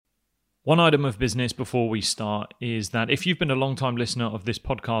One item of business before we start is that if you've been a long-time listener of this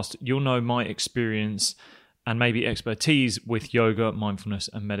podcast, you'll know my experience and maybe expertise with yoga,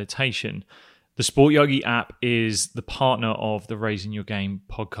 mindfulness, and meditation. The Sport Yogi app is the partner of the Raising Your Game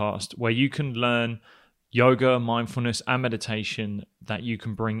podcast, where you can learn yoga, mindfulness, and meditation that you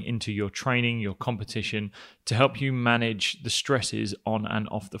can bring into your training, your competition, to help you manage the stresses on and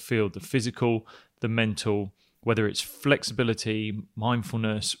off the field, the physical, the mental, whether it's flexibility,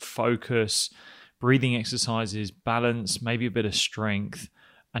 mindfulness, focus, breathing exercises, balance, maybe a bit of strength,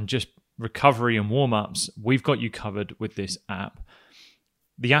 and just recovery and warm-ups. We've got you covered with this app.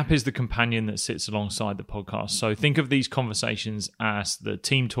 The app is the companion that sits alongside the podcast. So think of these conversations as the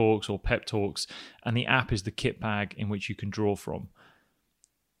team talks or pep talks, and the app is the kit bag in which you can draw from.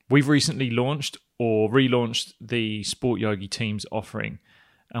 We've recently launched or relaunched the Sport Yogi Teams offering,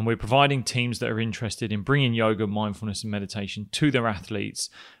 and we're providing teams that are interested in bringing yoga, mindfulness, and meditation to their athletes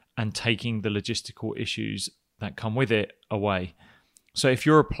and taking the logistical issues that come with it away. So if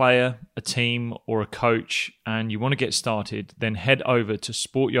you're a player, a team, or a coach and you want to get started, then head over to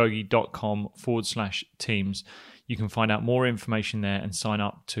sportyogi.com/teams. You can find out more information there and sign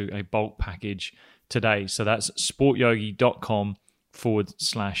up to a bulk package today. So that's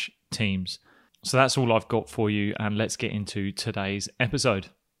sportyogi.com/teams. So that's all I've got for you, and let's get into today's episode.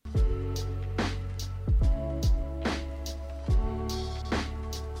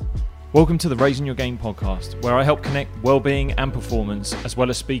 Welcome to the Raising Your Game podcast, where I help connect well-being and performance, as well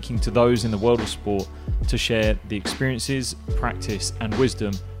as speaking to those in the world of sport to share the experiences, practice, and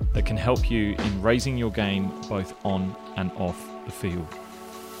wisdom that can help you in raising your game both on and off the field.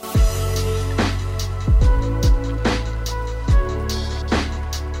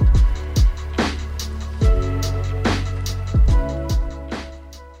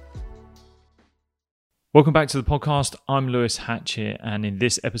 Welcome back to the podcast. I'm Lewis Hatchett, and in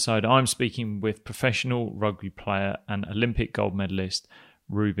this episode, I'm speaking with professional rugby player and Olympic gold medalist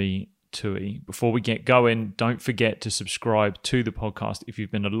Ruby Tui. Before we get going, don't forget to subscribe to the podcast if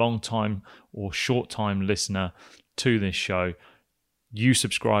you've been a long time or short time listener to this show. You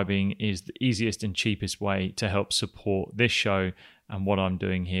subscribing is the easiest and cheapest way to help support this show and what I'm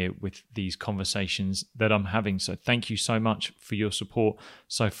doing here with these conversations that I'm having. So thank you so much for your support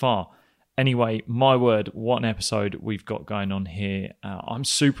so far. Anyway, my word, what an episode we've got going on here. I'm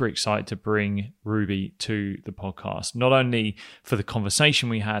super excited to bring Ruby to the podcast, not only for the conversation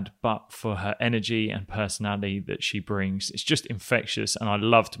we had, but for her energy and personality that she brings. It's just infectious, and I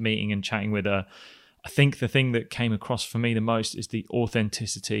loved meeting and chatting with her. I think the thing that came across for me the most is the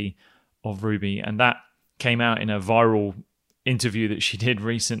authenticity of Ruby, and that came out in a viral interview that she did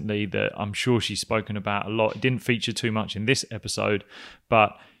recently that I'm sure she's spoken about a lot. It didn't feature too much in this episode,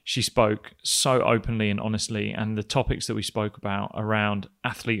 but she spoke so openly and honestly, and the topics that we spoke about around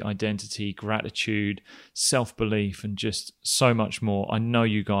athlete identity, gratitude, self-belief, and just so much more. I know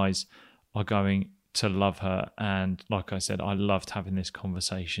you guys are going to love her, and like I said, I loved having this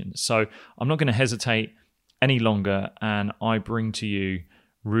conversation. So I'm not going to hesitate any longer, and I bring to you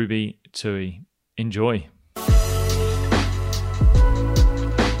Ruby Tui. Enjoy.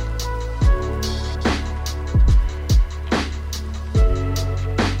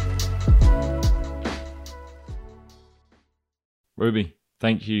 Ruby,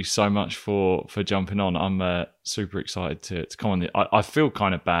 thank you so much for jumping on. I'm super excited to come on. I feel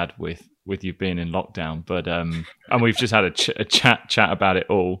kind of bad with you being in lockdown, but and we've just had a chat about it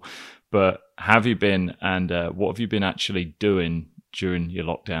all. But how have you been, and what have you been actually doing during your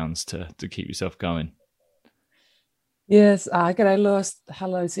lockdowns to keep yourself going? Yes, g'day Lewis.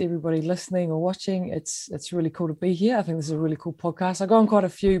 Hello to everybody listening or watching. It's really cool to be here. I think this is a really cool podcast. I go on quite a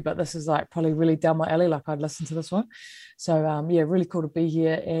few, but this is like probably really down my alley. Like I'd listen to this one. So yeah, really cool to be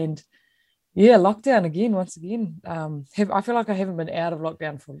here. And yeah, lockdown again, once again. I feel like I haven't been out of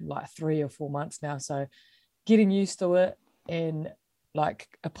lockdown for like 3 or 4 months now. So getting used to it, and like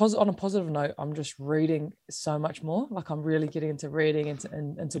on a positive note, I'm just reading so much more. Like I'm really getting into reading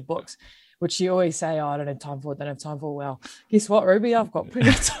into books, which you always say, oh, I don't have time for it, don't have time for it. Well, guess what, Ruby? I've got plenty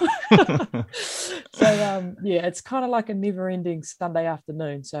of time. So yeah, it's kind of like a never-ending Sunday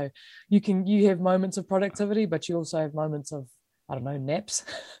afternoon. So you have moments of productivity, but you also have moments of, I don't know, naps.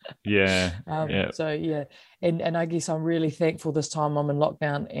 Yeah. So yeah, and I guess I'm really thankful this time I'm in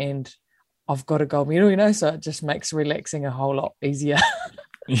lockdown and I've got a gold medal, so it just makes relaxing a whole lot easier.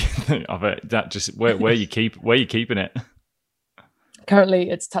 I bet that just where you keeping it. Currently,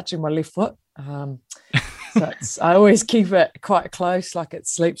 it's touching my left foot. So I always keep it quite close, like it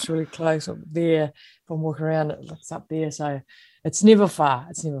sleeps really close up there. If I'm walking around, it's up there. So it's never far.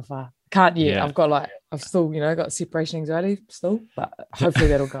 Can't yet. Yeah. I've still, got separation anxiety still, but hopefully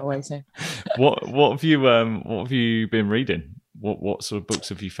that'll go away soon. What have you been reading? What sort of books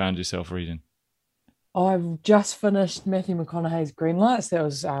have you found yourself reading? I've just finished Matthew McConaughey's Green Lights. That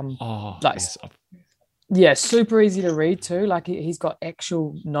was Oh, like yes. yeah, super easy to read too. Like he's got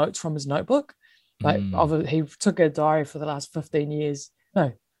actual notes from his notebook. Like he took a diary for the last 15 years,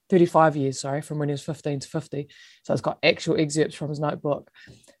 no, 35 years, sorry, from when he was 15 to 50. So it's got actual excerpts from his notebook.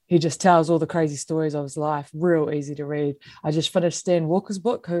 He just tells all the crazy stories of his life, real easy to read. I just finished Stan Walker's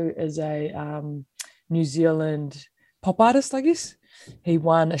book, who is a New Zealand pop artist, I guess. He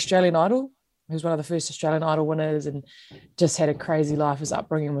won Australian Idol. He was one of the first Australian Idol winners and just had a crazy life. His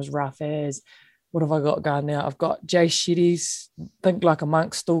upbringing was rough as. What have I got going now? I've got Jay Shetty's Think Like a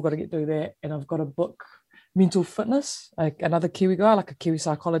Monk, still got to get through that. And I've got a book, Mental Fitness, another Kiwi guy, like a Kiwi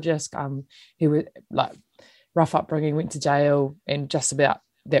psychologist. He was like rough upbringing, went to jail, and just about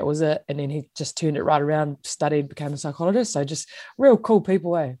that was it. And then he just turned it right around, studied, became a psychologist. So just real cool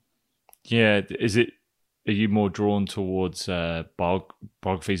people, eh? Yeah. Are you more drawn towards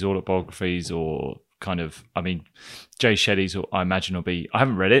biographies, autobiographies, or kind of, I mean, Jay Shetty's, I imagine will be, I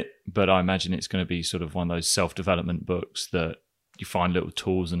haven't read it, but I imagine it's going to be sort of one of those self-development books that you find little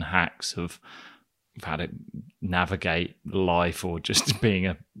tools and hacks of how to navigate life or just being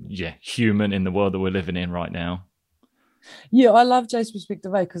a human in the world that we're living in right now. Yeah, I love Jay's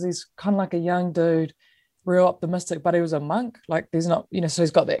perspective, because he's kind of like a young dude, real optimistic, but he was a monk. Like there's not, so he's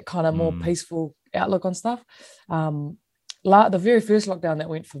got that kind of more peaceful outlook on stuff. The very first lockdown that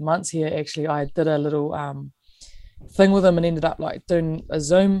went for months here, actually, I did a little thing with him and ended up like doing a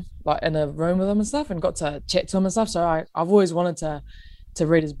Zoom like in a room with him and stuff, and got to chat to him and stuff. So I've always wanted to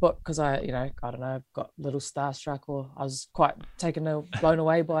read his book because I don't know, got a little starstruck, or I was quite blown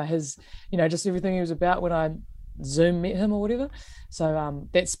away by his, just everything he was about when I Zoom met him or whatever. So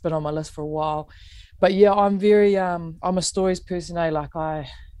that's been on my list for a while. But yeah, I'm very I'm a stories person, eh? Like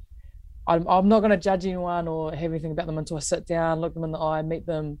I'm not going to judge anyone or have anything about them until I sit down, look them in the eye, meet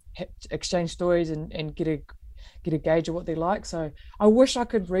them, exchange stories, and get a gauge of what they like. So I wish I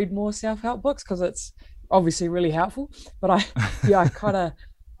could read more self-help books because it's obviously really helpful. But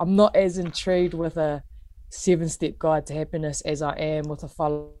I'm not as intrigued with a 7-step guide to happiness as I am with a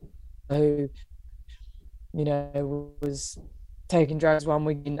fellow who, was taking drugs one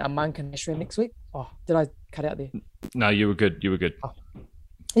week and a monk in ashram next week. Oh, did I cut out there? No, you were good. Oh.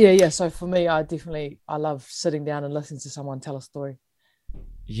 Yeah. So for me, I love sitting down and listening to someone tell a story.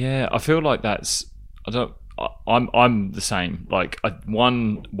 Yeah, I feel like I'm the same. Like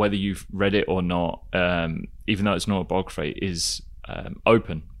whether you've read it or not, even though it's not a biography, is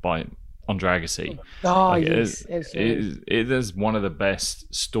Open by Andre Agassi. Oh, like yes, absolutely. It is one of the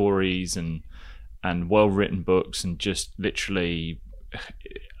best stories and well-written books, and just literally,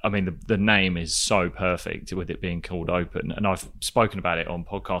 I mean, the name is so perfect with it being called Open, and I've spoken about it on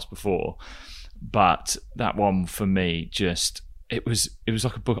podcasts before, but that one for me just, it was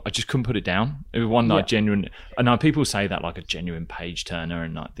like a book. I just couldn't put it down. It was one that I genuinely, and now people say that like a genuine page turner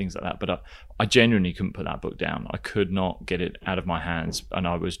and like things like that, but I genuinely couldn't put that book down. I could not get it out of my hands, and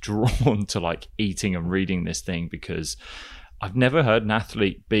I was drawn to like eating and reading this thing because I've never heard an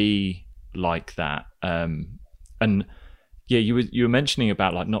athlete be like that. And yeah, you were mentioning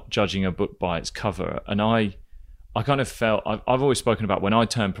about like not judging a book by its cover, and I kind of felt, I've always spoken about when I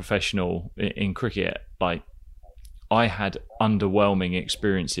turned professional in cricket, like I had underwhelming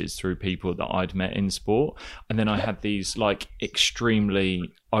experiences through people that I'd met in sport, and then I had these like extremely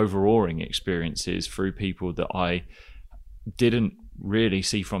overawing experiences through people that I didn't really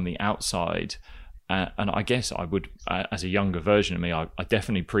see from the outside. And I guess I would, as a younger version of me, I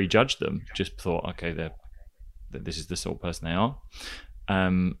definitely prejudged them. Just thought, okay, this is the sort of person they are,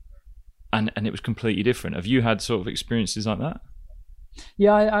 and it was completely different. Have you had sort of experiences like that?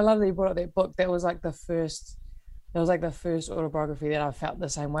 Yeah, I love that you brought up that book. That was like the first autobiography that I felt the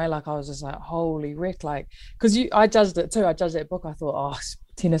same way. Like I was just like, holy wreck, like, because I judged it too. I judged that book. I thought, oh,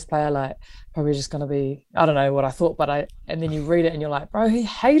 tennis player, like probably just gonna be, I don't know what I thought, and then you read it and you're like, bro, he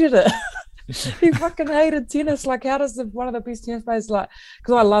hated it. He fucking hated tennis. Like, how does one of the best tennis players, like,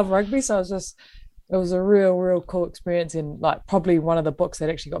 because I love rugby, so it was a real cool experience, and like probably one of the books that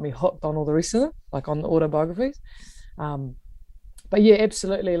actually got me hooked on all the rest of it, like on the autobiographies. But yeah,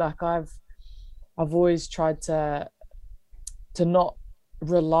 absolutely. Like I've always tried to not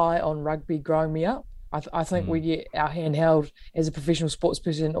rely on rugby growing me up. I think we get our hand held as a professional sports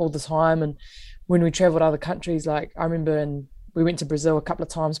person all the time, and when we travel to other countries, like I remember we went to Brazil a couple of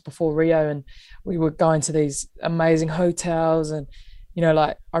times before Rio, and we were going to these amazing hotels, and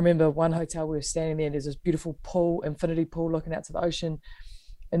like I remember one hotel we were standing there, and there's this beautiful pool, infinity pool looking out to the ocean,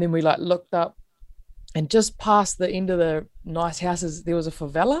 And then we like looked up, and just past the end of the nice houses, there was a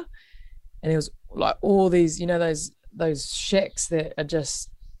favela, and it was like all these, those shacks that are just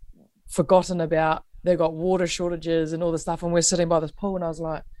forgotten about. They got water shortages and all this stuff, and we're sitting by this pool, and I was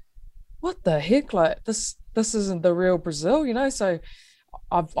like, what the heck? Like this isn't the real Brazil, So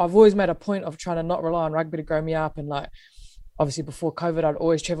I've always made a point of trying to not rely on rugby to grow me up. And like obviously before COVID, I'd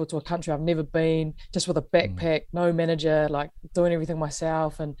always travel to a country I've never been, just with a backpack, no manager, like doing everything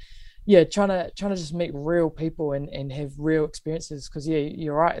myself. And yeah, trying to just meet real people and have real experiences. Because yeah,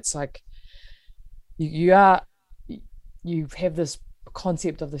 you're right. It's like you have this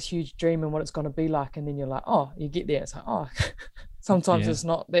concept of this huge dream and what it's going to be like, and then you're like, oh, you get there, it's like, oh, sometimes it's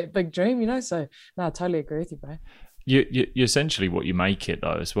not that big dream. So no, I totally agree with you, bro. You essentially what you make it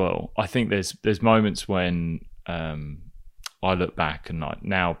though as well. I think there's moments when I look back and like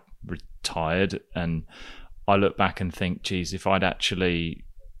now retired, and I look back and think, geez, if I'd actually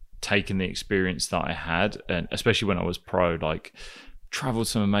taken the experience that I had, and especially when I was pro, like traveled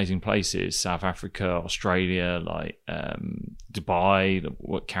some amazing places, South Africa, Australia, like Dubai,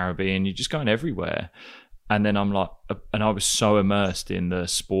 the Caribbean, you're just going everywhere. And then I'm like, and I was so immersed in the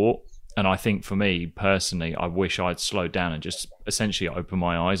sport. And I think for me personally, I wish I'd slowed down and just essentially opened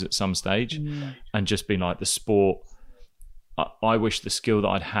my eyes at some stage and just been like, the sport, I wish the skill that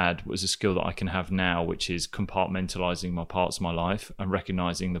I'd had was a skill that I can have now, which is compartmentalizing my parts of my life and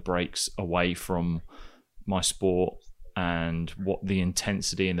recognizing the breaks away from my sport and what the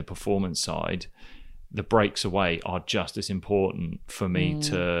intensity and the performance side, the breaks away are just as important for me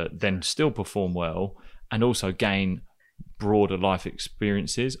to then still perform well and also gain broader life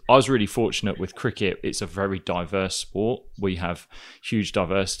experiences. I was really fortunate with cricket. It's a very diverse sport. We have huge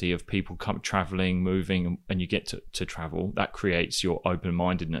diversity of people traveling, moving, and you get to travel. That creates your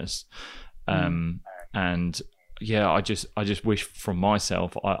open-mindedness. And yeah, I just wish from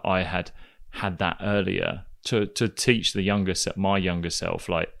myself I had that earlier to teach my younger self,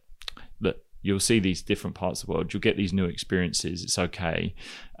 like, look, you'll see these different parts of the world, you'll get these new experiences, it's okay,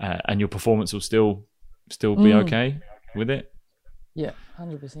 and your performance will still be okay with it. Yeah,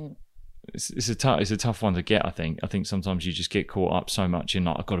 100%. It's a tough one to get. I think sometimes you just get caught up so much in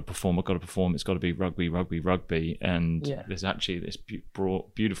like, I've got to perform, it's got to be rugby, and there's actually this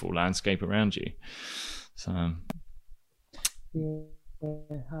beautiful landscape around you. So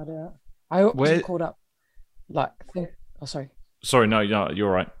hard out. I was caught up. Like, sorry, no,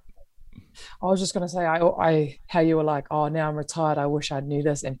 you're right. I was just gonna say, I how you were like, oh, now I'm retired, I wish I knew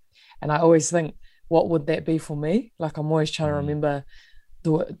this, and I always think, what would that be for me? Like, I'm always trying to remember,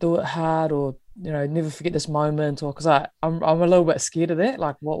 do it hard, or never forget this moment, or because I'm a little bit scared of that.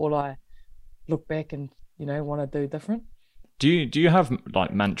 Like, what will I look back and want to do different? Do you have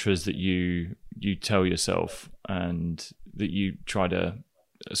like mantras that you tell yourself and that you try to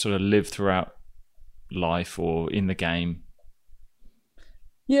sort of live throughout life or in the game?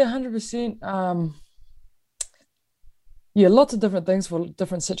 Yeah, 100%. Yeah, lots of different things for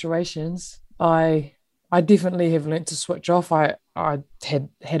different situations. I definitely have learned to switch off. I had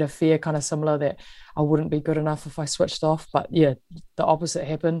a fear kind of similar that I wouldn't be good enough if I switched off, but yeah, the opposite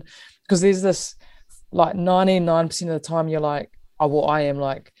happened, because there's this like 99% of the time you're like, oh, well, I am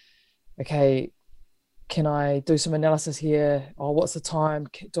like, okay, can I do some analysis here? Oh, what's the time?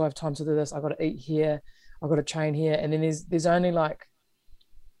 Do I have time to do this? I got to eat here. I got to train here. And then there's only like,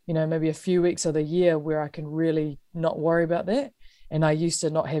 maybe a few weeks of the year where I can really not worry about that. And I used to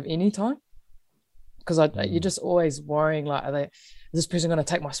not have any time, because you're just always worrying, like, is this person going to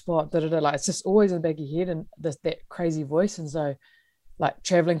take my spot? Like, it's just always in the back of your head, and that crazy voice. And so like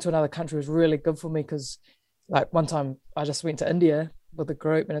traveling to another country was really good for me, because like one time I just went to India with a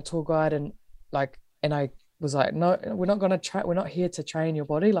group and a tour guide, and I was like, no, we're not going to try. We're not here to train your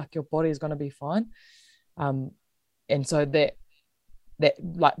body. Like, your body is going to be fine. And so that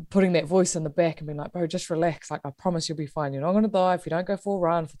like putting that voice in the back and being like, bro, just relax. Like, I promise you'll be fine. You're not going to die if you don't go for a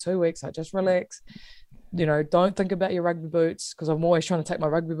run for 2 weeks. Like, just relax. Don't think about your rugby boots, because I'm always trying to take my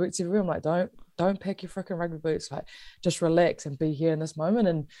rugby boots everywhere. I'm like, don't pack your freaking rugby boots. Like, just relax and be here in this moment.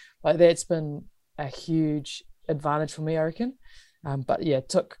 And like, that's been a huge advantage for me, I reckon. But yeah,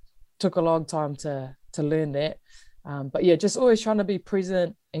 took a long time to learn that. But yeah, just always trying to be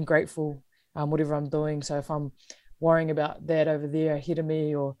present and grateful, whatever I'm doing. So if I'm worrying about that over there ahead of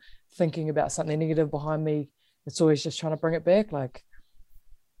me, or thinking about something negative behind me, it's always just trying to bring it back. Like,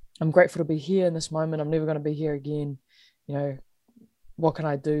 I'm grateful to be here in this moment. I'm never going to be here again. What can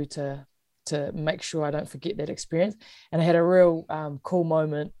I do to make sure I don't forget that experience? And I had a real cool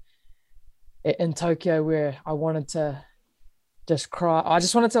moment in Tokyo where I wanted to just cry. I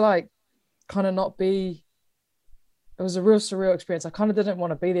just wanted to like kind of not be was a real surreal experience. I kind of didn't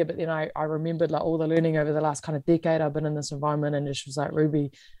want to be there, but then I remembered like all the learning over the last kind of decade I've been in this environment, and it just was like,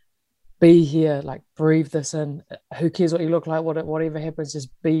 Ruby, be here, like breathe this in. Who cares what you look like, whatever happens, just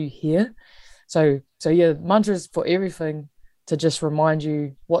be here. So yeah, mantras for everything to just remind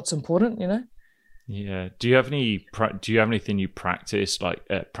you what's important, you know. Yeah. Do you have anything you practice, like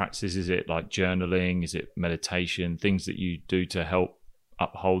practice? Is it like journaling? Is it meditation? Things that you do to help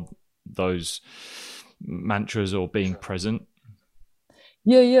uphold those mantras or being present?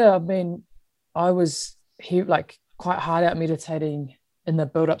 Yeah. I mean, I was here like quite hard out meditating in the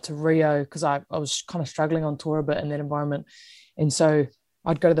build up to Rio because I was kind of struggling on tour a bit in that environment. And so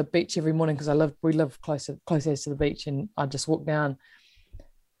I'd go to the beach every morning because we live close as to the beach, and I'd just walk down,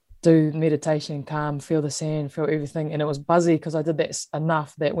 do meditation, calm, feel the sand, feel everything. And it was buzzy because I did that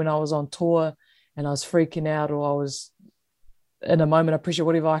enough that when I was on tour and I was freaking out or I was in a moment of pressure,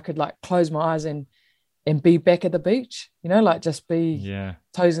 whatever, I could like close my eyes and be back at the beach, you know, like just be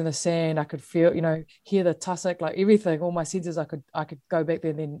toes in the sand. I could feel, you know, hear the tussock, like everything, all my senses. I could go back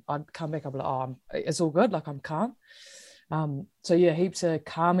there, and then I'd come back. I'd be like, oh, it's all good. Like I'm calm. So yeah, heaps of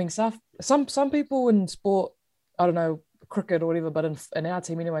calming stuff. Some people in sport, I don't know, cricket or whatever, but in our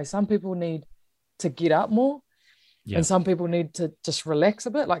team anyway, some people need to get up more. Yeah. And some people need to just relax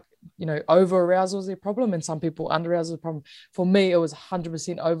a bit, like, you know, over arousal is their problem, and some people under arousal is the problem. For me, it was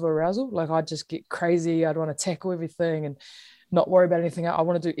 100% over arousal. Like I'd just get crazy. I'd want to tackle everything and not worry about anything. I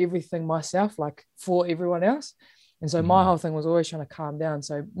want to do everything myself, like for everyone else. And so my whole thing was always trying to calm down.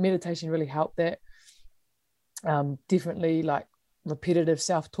 So meditation really helped that. Definitely like repetitive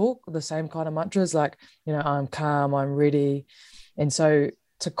self-talk, the same kind of mantras, like, you know, I'm calm, I'm ready. And so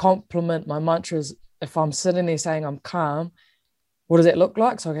to complement my mantras, if I'm sitting there saying I'm calm, what does that look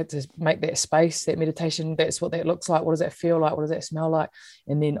like? So I get to make that space, that meditation, that's what that looks like. What does that feel like? What does that smell like?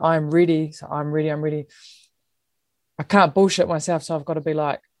 And then I'm ready. So I'm ready. I can't bullshit myself. So I've got to be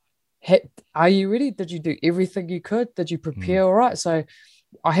like, hey, are you ready? Did you do everything you could? Did you prepare all right? So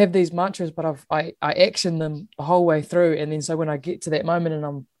I have these mantras, but I action them the whole way through. And then so when I get to that moment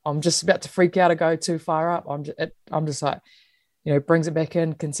and I'm just about to freak out or go too far up, I'm just like, you know, brings it back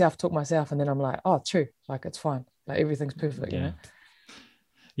in, can self-talk myself. And then I'm like, oh, true. Like, it's fine. Like, everything's perfect, you know?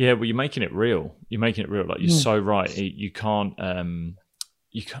 Yeah, well, you're making it real. Like, you're so right. You can't,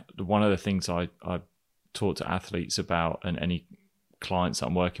 one of the things I talk to athletes about, and any clients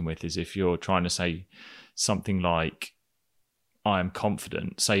I'm working with, is if you're trying to say something like, I am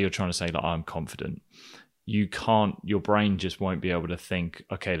confident, say you're trying to say like, I'm confident, you can't, your brain just won't be able to think,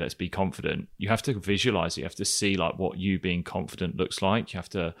 okay, let's be confident. You have to visualize it. You have to see like what you being confident looks like. You have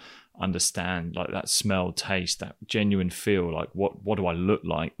to understand like that smell, taste, that genuine feel, like what do I look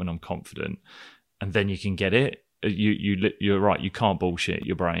like when I'm confident? And then you can get it. You're right. You can't bullshit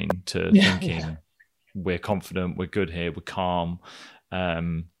your brain to thinking we're confident, we're good here, we're calm.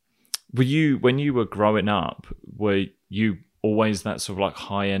 Were you, when you were growing up, were you always that sort of like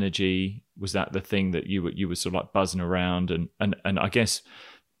high energy? Was that the thing that you were sort of like buzzing around, and I guess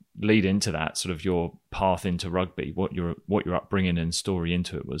lead into that sort of your path into rugby, what your upbringing and story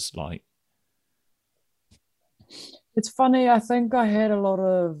into it was like? It's funny. I think I had a lot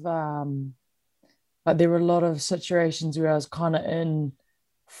of like there were a lot of situations where I was kind of in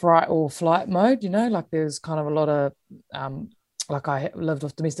fright or flight mode, you know, like there's kind of a lot of like I lived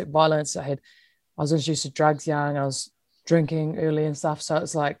with domestic violence. I was introduced to drugs young. I was drinking early and stuff. So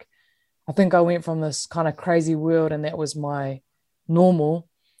it's like, I think I went from this kind of crazy world and that was my normal.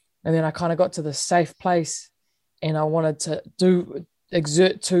 And then I kind of got to this safe place and I wanted to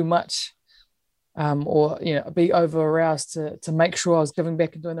exert too much or, you know, be over aroused to make sure I was giving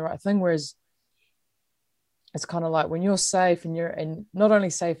back and doing the right thing. Whereas it's kind of like when you're safe and not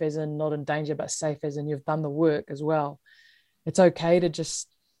only safe as in not in danger, but safe as in you've done the work as well. It's okay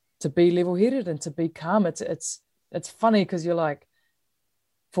to be level-headed and to be calm. It's funny because you're like,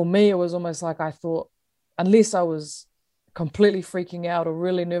 for me, it was almost like I thought, unless I was completely freaking out or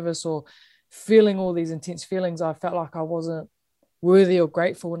really nervous or feeling all these intense feelings, I felt like I wasn't worthy or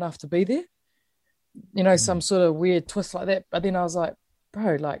grateful enough to be there. You know, some sort of weird twist like that. But then I was like,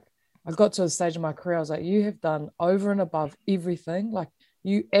 bro, like I got to a stage in my career, I was like, you have done over and above everything. Like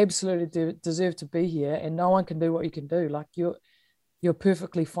you absolutely deserve to be here and no one can do what you can do. Like you're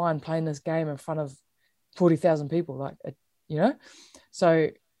perfectly fine playing this game in front of 40,000 people, like, you know? So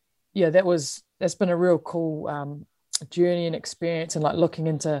yeah, that's been a real cool journey and experience, and like looking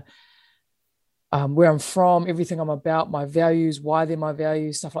into where I'm from, everything I'm about, my values, why they're my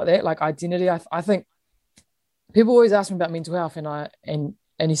values, stuff like that, like identity. I think people always ask me about mental health, and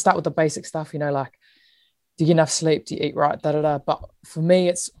you start with the basic stuff, you know, like, do you get enough sleep? Do you eat right? But for me,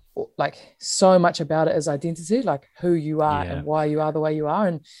 it's like so much about it is identity, like who you are Yeah. and why you are the way you are.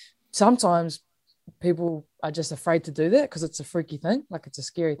 And sometimes people are just afraid to do that because it's a freaky thing, like it's a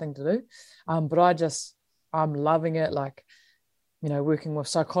scary thing to do. But I'm loving it. Like, working with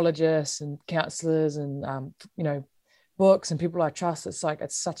psychologists and counselors and, books and people I trust. It's like,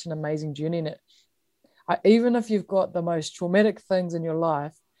 it's such an amazing journey. And even if you've got the most traumatic things in your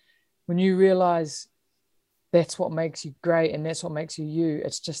life, when you realize that's what makes you great and that's what makes you,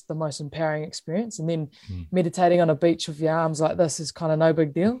 it's just the most empowering experience. And then meditating on a beach with your arms like this is kind of no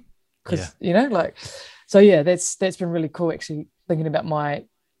big deal because, so yeah, that's been really cool actually thinking about my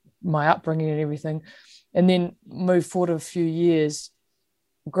upbringing and everything. And then move forward a few years.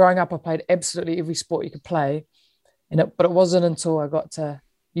 Growing up, I played absolutely every sport you could play. But it wasn't until I got to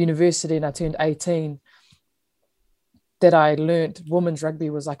university and I turned 18 that I learned women's rugby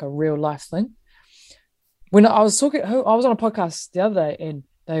was like a real life thing. When I was on a podcast the other day and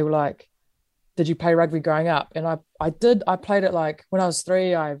they were like, did you play rugby growing up? And I did. I played it like when I was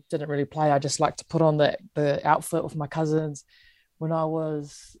 3, I didn't really play. I just liked to put on the outfit with my cousins. When I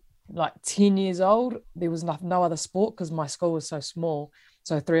was like 10 years old, there was no other sport because my school was so small.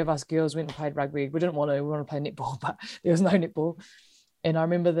 So 3 of us girls went and played rugby. We wanted to play netball, but there was no netball. And I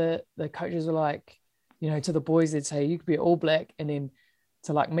remember the coaches were like, to the boys, they'd say, you could be All Black. And then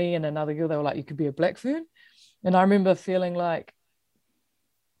to like me and another girl, they were like, you could be a Black Fern. And I remember feeling like,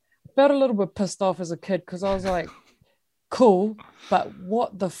 I felt a little bit pissed off as a kid because I was like, cool, but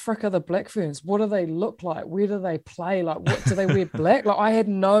what the frick are the Black Ferns? What do they look like? Where do they play? Like, what do they wear black? Like, I had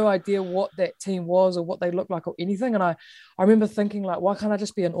no idea what that team was or what they looked like or anything. And I remember thinking like, why can't I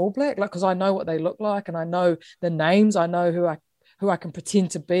just be an All Black? Like, because I know what they look like and I know the names. I know who I can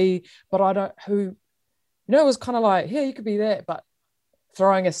pretend to be, but I don't it was kind of like, yeah, you could be that, but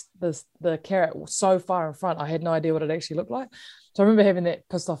throwing the carrot so far in front, I had no idea what it actually looked like. So I remember having that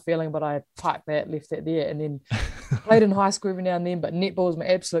pissed off feeling, but I parked that, left that there, and then played in high school every now and then, but netball was my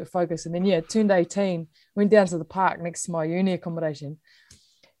absolute focus. And then, turned 18, went down to the park next to my uni accommodation,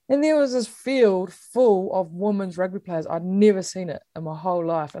 and there was this field full of women's rugby players. I'd never seen it in my whole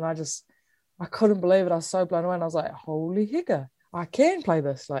life, and I couldn't believe it. I was so blown away, and I was like, holy hicka, I can play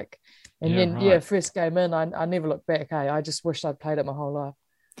this. Like, and then, first game in, I never looked back. Hey, I just wished I'd played it my whole life.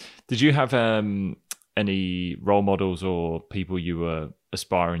 Did you have any role models or people you were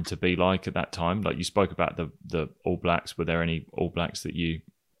aspiring to be like at that time? Like you spoke about the All Blacks. Were there any All Blacks that you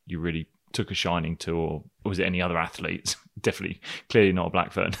really took a shining to, or was it any other athletes? Definitely, clearly not a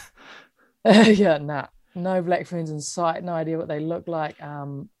Black Fern. No Black Ferns in sight. No idea what they look like.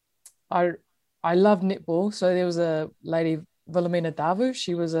 I love netball. So there was a lady, Wilhelmina Davu.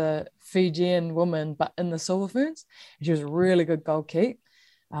 She was a Fijian woman, but in the Silver Ferns. She was a really good goal keep.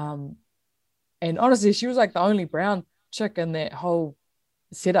 And honestly, she was like the only brown chick in that whole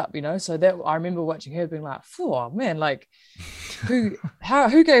setup, So that I remember watching her being like, oh man, like who gave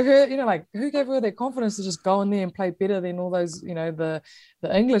her, who gave her that confidence to just go in there and play better than all those, the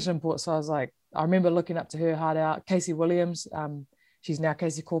English imports. So I was like, I remember looking up to her hard out. Casey Williams, she's now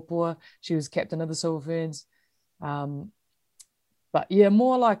Casey Korpua. She was captain of the Silver Ferns. But yeah,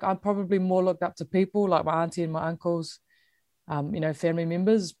 more like I probably more looked up to people like my auntie and my uncles, family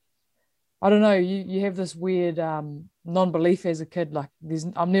members. I don't know, you have this weird non-belief as a kid, like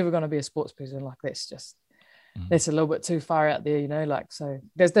I'm never going to be a sports person, like that's a little bit too far out there, like, so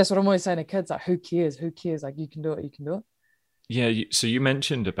that's what I'm always saying to kids, like who cares, like you can do it. Yeah, so you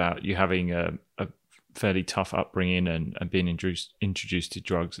mentioned about you having a fairly tough upbringing and being introduced to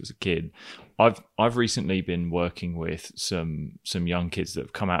drugs as a kid. I've recently been working with some young kids that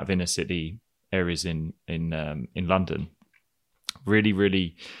have come out of inner city areas in London, really,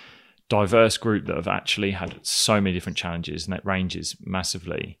 really diverse group that have actually had so many different challenges, and that ranges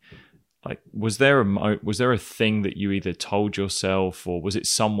massively. Like, was there a thing that you either told yourself, or was it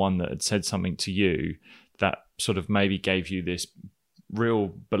someone that had said something to you that sort of maybe gave you this real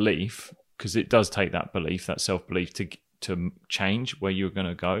belief? Because it does take that belief, that self-belief, to change where you're going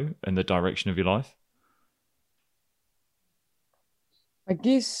to go and the direction of your life. I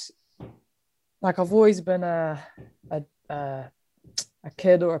guess, like, I've always been a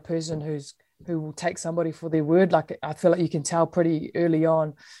kid or a person who will take somebody for their word. Like, I feel like you can tell pretty early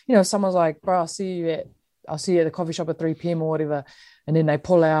on, someone's like, bro, I'll see you at the coffee shop at 3 p.m. or whatever. And then they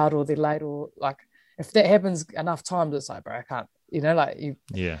pull out or they're late, or like, if that happens enough times, it's like, bro, I can't,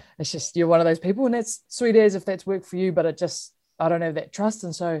 it's just, you're one of those people, and that's sweet as if that's worked for you, but I don't have that trust.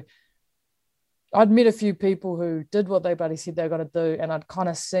 And so I'd met a few people who did what they bloody said they were going to do. And I'd kind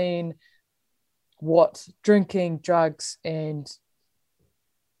of seen what drinking, drugs, and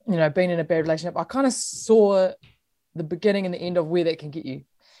being in a bad relationship, I kind of saw the beginning and the end of where that can get you.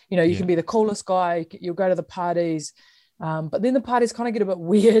 you can be the coolest guy, you'll go to the parties, but then the parties kind of get a bit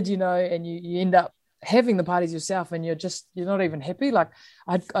weird, and you end up having the parties yourself, and you're not even happy. Like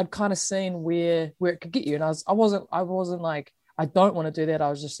I'd kind of seen where it could get you, and I wasn't like, I don't want to do that. I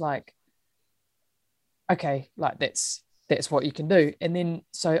was just like, okay, like that's what you can do. And then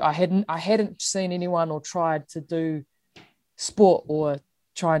so I hadn't seen anyone or tried to do sport or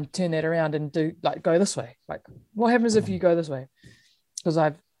try and turn that around and do like go this way. Like what happens if you go this way? Because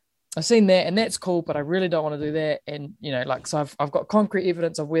I've seen that, and that's cool, but I really don't want to do that. And so I've got concrete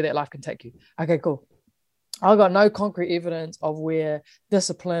evidence of where that life can take you. Okay, cool. I've got no concrete evidence of where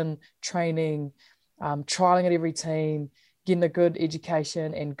discipline, training, trialing at every team, getting a good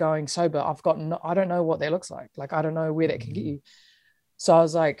education and going sober. I don't know what that looks like. Like, I don't know where that can get you. So I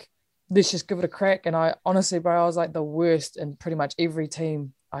was like, let's just give it a crack. And I honestly, bro, I was like the worst in pretty much every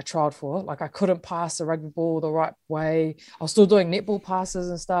team I tried for. Like I couldn't pass the rugby ball the right way. I was still doing netball passes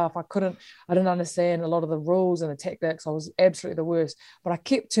and stuff. I didn't understand a lot of the rules and the tactics. I was absolutely the worst, but I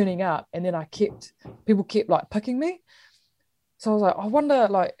kept turning up, and then people kept like picking me. So I was like, I wonder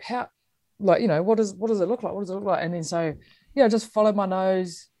like how, like, what does it look like? What does it look like? And then so, I just followed my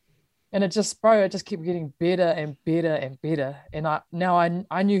nose, and it just kept getting better and better and better. And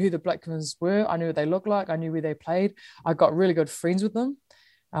I knew who the Blackmans were. I knew what they looked like. I knew where they played. I got really good friends with them.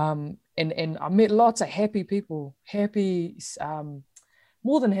 And I met lots of happy people,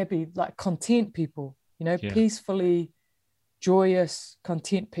 more than happy, like content people, peacefully joyous,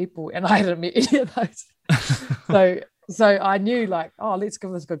 content people. And I hadn't met any of those. So I knew like, oh, let's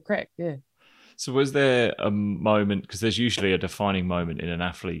give this a good crack. Yeah. So was there a moment, because there's usually a defining moment in an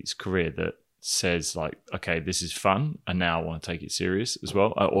athlete's career that says like, okay, this is fun, and now I want to take it serious as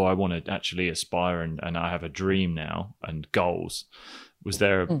well, or I want to actually aspire and I have a dream now and goals. Was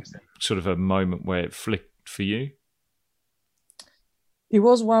there sort of a moment where it flicked for you? There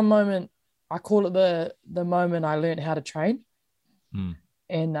was one moment, I call it the moment I learned how to train.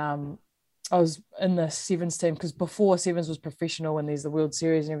 And I was in the sevens team, because before sevens was professional and there's the World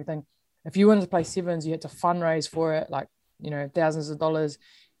Series and everything. If you wanted to play sevens, you had to fundraise for it, like, thousands of dollars,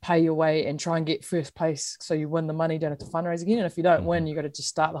 pay your way and try and get first place. So you win the money, don't have to fundraise again. And if you don't win, you got to just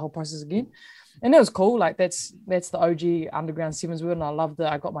start the whole process again. And that was cool. Like that's the OG underground sevens world. And I loved it.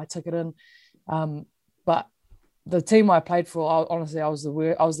 I got my ticket in. But the team I played for, honestly, I was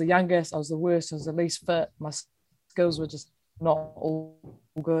the youngest. I was the worst. I was the least fit. My skills were just not all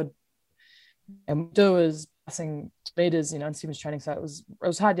good. And we do is passing meters, in sevens training. So it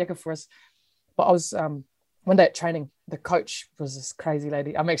was hard yakka for us. But I was one day at training, the coach was this crazy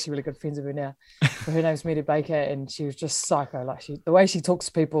lady. I'm actually really good friends with her now. But her name's Meta Baker, and she was just psycho. Like the way she talks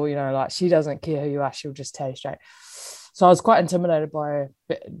to people, like she doesn't care who you are, she'll just tell you straight. So I was quite intimidated by her.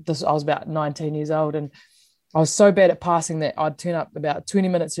 I was about 19 years old, and I was so bad at passing that I'd turn up about 20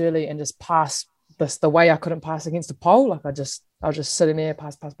 minutes early and just pass the way I couldn't pass against a pole. Like I was just sitting there,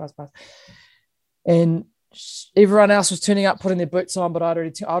 pass. And everyone else was turning up, putting their boots on, but I'd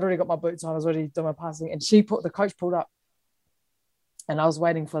already got my boots on. I was already doing my passing, and the coach pulled up, and I was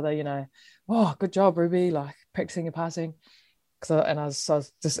waiting for the, oh, good job, Ruby, like practicing your passing. It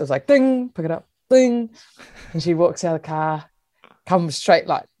was like, ding, pick it up, ding. And she walks out of the car, comes straight,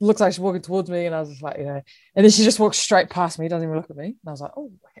 like, looks like she's walking towards me. And I was just like, and then she just walks straight past me, doesn't even look at me. And I was like, oh,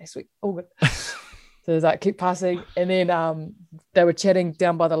 okay, sweet, all good. So it was like, keep passing. And then they were chatting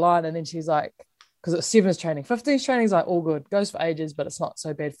down by the line. And then she's like, because it's sevens training. 15s training is like all good, goes for ages, but it's not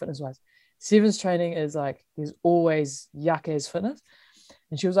so bad fitness wise. Sevens training is like, there's always yuck as fitness.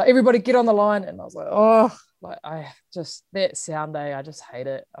 And she was like, everybody get on the line. And I was like, oh, like that sound day, I just hate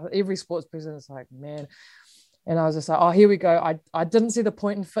it. Every sports person is like, man. And I was just like, oh, here we go. I didn't see the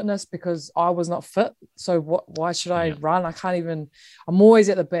point in fitness because I was not fit. So why should I run? I'm always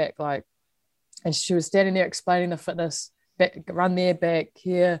at the back. Like, and she was standing there explaining the fitness, back, run there, back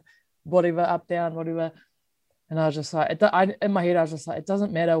here, whatever, up, down, whatever. And I was just like, in my head, I was just like, it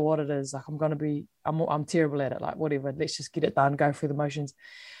doesn't matter what it is. Like, I'm terrible at it. Like, whatever, let's just get it done, go through the motions.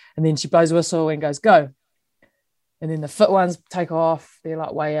 And then she blows a whistle and goes, go. And then the fit ones take off. They're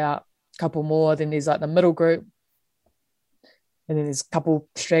like way out, a couple more. Then there's like the middle group. And then there's a couple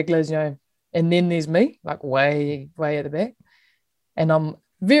stragglers, and then there's me, like way, way at the back. And I'm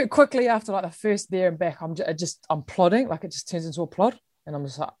very quickly after like the first there and back, I'm plodding, like it just turns into a plod. And I'm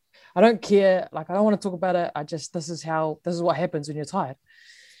just like, I don't care. Like, I don't want to talk about it. This is what happens when you're tired.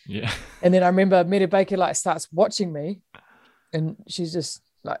 Yeah. And then I remember Meta Baker like starts watching me, and she's just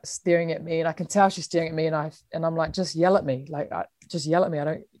like staring at me, and I can tell she's staring at me, and I'm like, just yell at me. Like, just yell at me.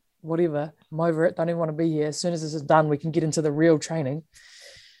 Whatever, I'm over it. Don't even want to be here. As soon as this is done, we can get into the real training.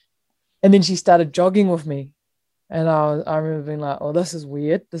 And then she started jogging with me. And I remember being like, oh, this is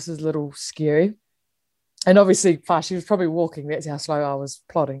weird. This is a little scary. And obviously, she was probably walking. That's how slow I was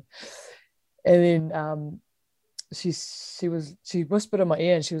plodding. And then she whispered in my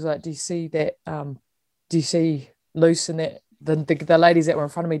ear and she was like, do you see that? Do you see Luce and that the ladies that were in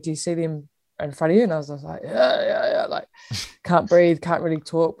front of me? Do you see them in front of you? And I was just like, yeah. Like, can't breathe, can't really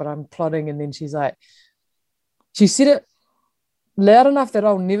talk, but I'm plodding. And then she's like, she said it loud enough that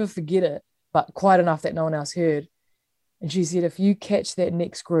I'll never forget it, but quiet enough that no one else heard. And she said, if you catch that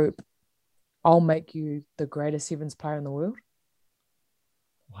next group, I'll make you the greatest sevens player in the world.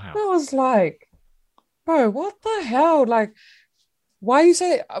 Wow. I was like, bro, what the hell? Like, why you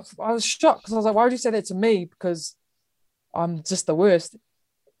say that? I was shocked because I was like, why would you say that to me? Because I'm just the worst.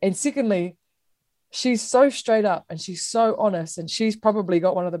 And secondly, she's so straight up and she's so honest and she's probably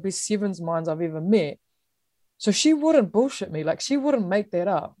got one of the best sevens minds I've ever met. So she wouldn't bullshit me. Like, she wouldn't make that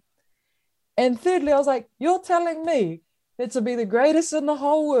up. And thirdly, I was like, you're telling me that to be the greatest in the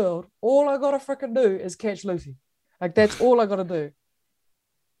whole world, all I got to freaking do is catch Lucy. Like, that's all I got to do.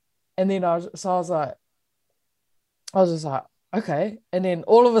 And then I was just like, okay. And then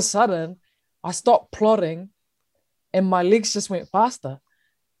all of a sudden, I stopped plodding and my legs just went faster.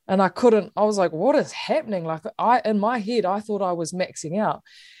 And I was like, what is happening? Like, in my head, I thought I was maxing out.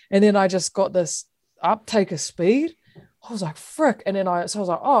 And then I just got this uptake of speed. I was like, frick. And then I was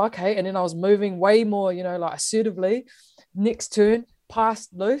like, oh, okay. And then I was moving way more, like assertively. Next turn,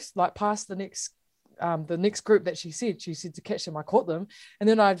 past Luce, like past the next group that she said to catch them. I caught them. And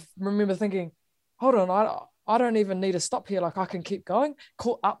then I remember thinking, hold on, I don't even need to stop here. Like, I can keep going.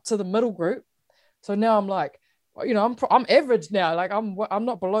 Caught up to the middle group. So now I'm like, I'm average now. Like, I'm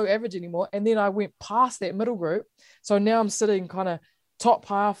not below average anymore. And then I went past that middle group. So now I'm sitting kind of top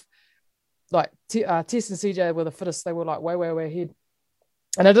half, like Tess and CJ were the fittest. They were like way ahead.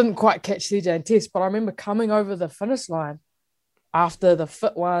 And I didn't quite catch CJ and Tess, but I remember coming over the finish line after the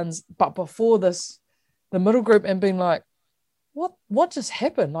fit ones, but before this, the middle group, and being like, what just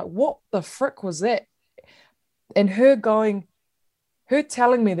happened? Like, what the frick was that? And her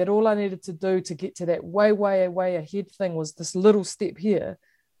telling me that all I needed to do to get to that way ahead thing was this little step here.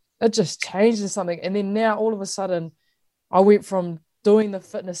 It just changed into something. And then now all of a sudden I went from doing the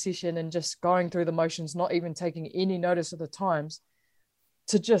fitness session and just going through the motions, not even taking any notice of the times,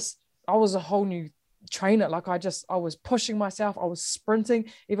 to I was a whole new trainer. Like, I was pushing myself. I was sprinting.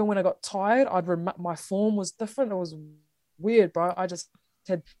 Even when I got tired, my form was different. It was weird, bro. I just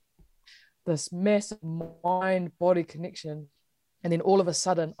had this massive mind-body connection. And then all of a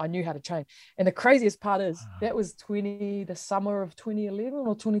sudden I knew how to train. And the craziest part is that was the summer of 2011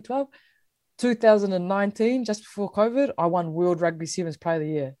 or 2012, 2019, just before COVID, I won World Rugby Sevens Player of the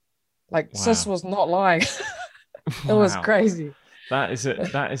Year. Like, wow. Sis was not lying. It was crazy. That is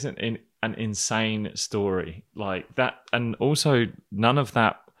an insane story. Like that. And also none of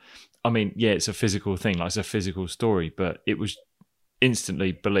that, I mean, yeah, it's a physical thing. Like, it's a physical story, but it was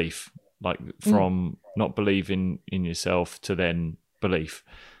instantly belief. Like, from not believing in yourself to then belief,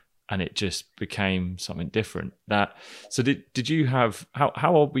 and it just became something different. So did you have,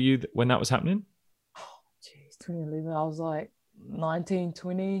 how old were you when that was happening? Oh, geez, 2011. I was like 19,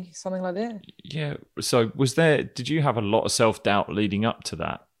 20, something like that. Yeah. So did you have a lot of self-doubt leading up to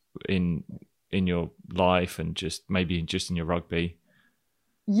that in your life and just maybe just in your rugby?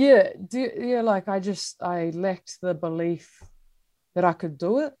 Yeah. Like, I lacked the belief that I could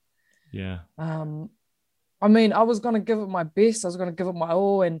do it. Yeah. I mean, I was going to give it my best. I was going to give it my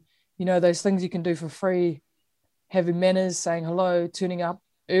all. And, those things you can do for free, having manners, saying hello, turning up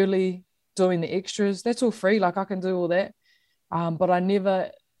early, doing the extras, that's all free. Like, I can do all that. But I never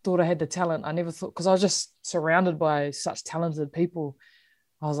thought I had the talent. I never thought, because I was just surrounded by such talented people.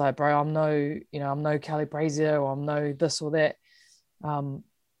 I was like, bro, I'm no Kelly Brazier, or I'm no this or that.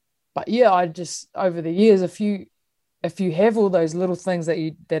 But yeah, I just, over the years, if you have all those little things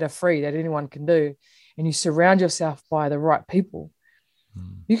that are free, that anyone can do, and you surround yourself by the right people,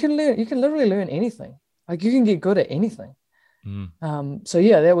 you can literally learn anything. Like, you can get good at anything. So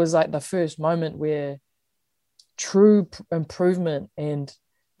yeah, that was like the first moment where true improvement and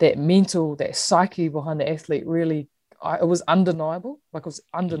that psyche behind the athlete really, it was undeniable. Like, it was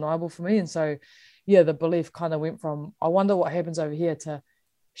undeniable for me. And so yeah, the belief kind of went from, I wonder what happens over here, to,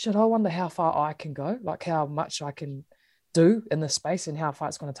 shit, I wonder how far I can go, like how much I can do in this space and how far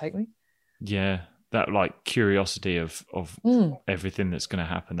it's going to take me. Yeah, that like curiosity of everything that's going to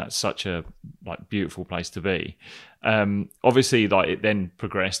happen. That's such a like beautiful place to be. Obviously, like, it then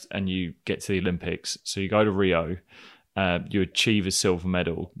progressed and you get to the Olympics. So you go to Rio, you achieve a silver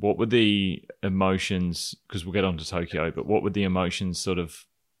medal. What were the emotions? Because we'll get on to Tokyo, but what were the emotions sort of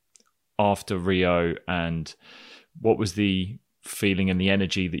after Rio, and What was the feeling and the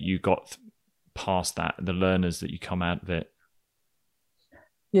energy that you got past that, the learners that you come out of it?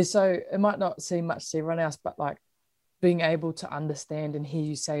 Yeah, so it might not seem much to everyone else, but like being able to understand and hear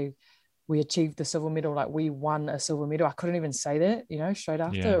you say we achieved the silver medal, like we won a silver medal. I couldn't even say that, straight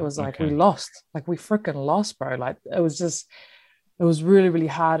after. Yeah, It was like okay. we lost, like we freaking lost, bro. Like it was really, really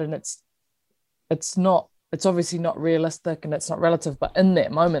hard. And it's obviously not realistic and it's not relative, but in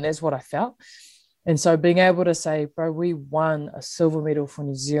that moment, that's what I felt. And so being able to say, bro, we won a silver medal for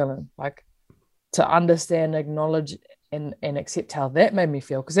New Zealand, like to understand, acknowledge, and accept how that made me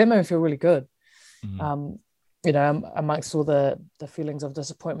feel, because that made me feel really good. Mm. Amongst all the feelings of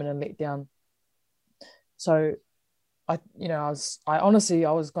disappointment and letdown. So I honestly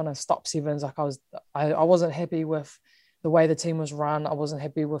was gonna stop sevens. Like I wasn't happy with the way the team was run. I wasn't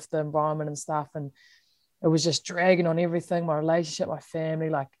happy with the environment and stuff, and it was just dragging on everything, my relationship, my family,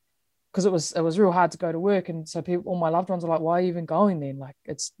 like, because it was real hard to go to work. And so all my loved ones were like, why are you even going then? Like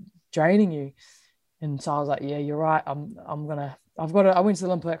it's draining you. And so I was like, yeah, you're right. I went to the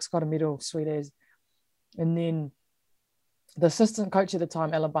Olympics, got a medal, sweet as. And then the assistant coach at the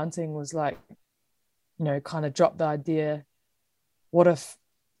time, Ella Bunting, was like, kind of dropped the idea, what if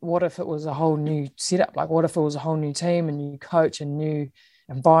it was a whole new setup? Like, what if it was a whole new team, a new coach, a new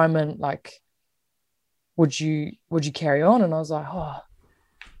environment? Like, would you carry on? And I was like, oh,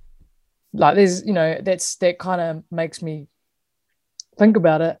 like there's, that kind of makes me think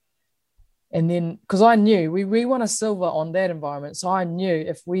about it. And then, because I knew we won a silver on that environment. So I knew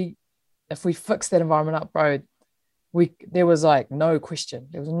if we fix that environment up, bro, there was like no question.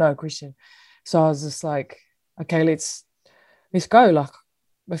 There was no question. So I was just like, okay, let's go. Like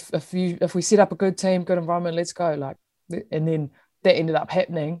if we set up a good team, good environment, let's go. Like, and then that ended up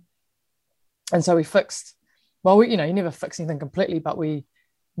happening. And so we fixed, well, you never fix anything completely, but we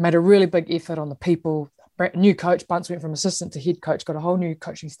made a really big effort on the people. New coach, Bunce went from assistant to head coach, got a whole new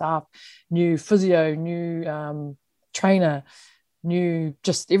coaching staff, new physio, new trainer, new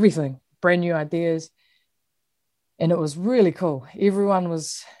just everything, brand new ideas. And it was really cool. Everyone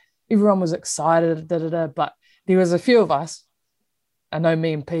was excited, but there was a few of us. I know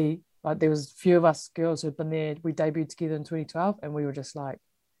me and P, like there was a few of us girls who'd been there. We debuted together in 2012, and we were just like,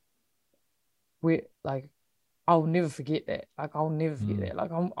 I'll never forget that. Like I'll never forget that.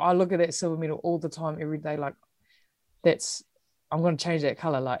 Like I look at that silver medal all the time, every day. Like I'm going to change that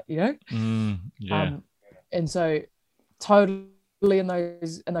color. Like Yeah. And so totally in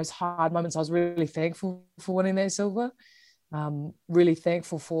those hard moments, I was really thankful for winning that silver. Really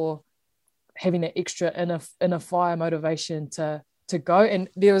thankful for having that extra inner fire motivation to go. And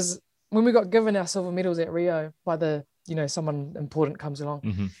there was, when we got given our silver medals at Rio by the, someone important comes along,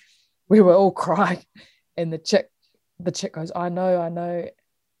 mm-hmm. we were all crying. And the chick goes, I know.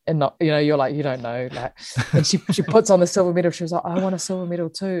 And not, you're like, you don't know. Like, and she puts on the silver medal. She was like, I want a silver medal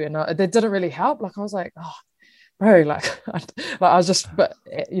too. And that didn't really help. Like, I was like, oh, bro, like I was just, but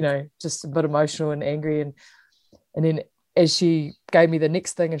just a bit emotional and angry. And then as she gave me the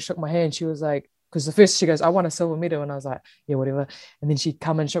next thing and shook my hand, she was like, because the first she goes, I won a silver medal. And I was like, yeah, whatever. And then she'd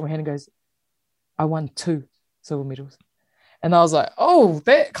come and shook my hand and goes, I won 2 silver medals. And I was like, oh,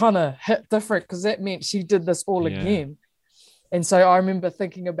 that kind of hit different, because that meant she did this all again. And so I remember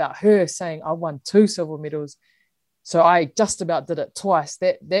thinking about her saying, I won 2 silver medals. So I just about did it twice.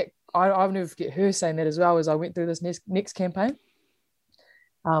 I'll never forget her saying that as well as I went through this next campaign.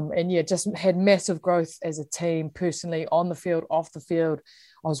 And yeah, just had massive growth as a team, personally, on the field, off the field.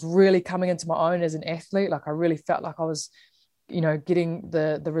 I was really coming into my own as an athlete. Like I really felt like I was, getting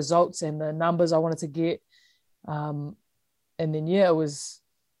the results and the numbers I wanted to get. And then, yeah, it was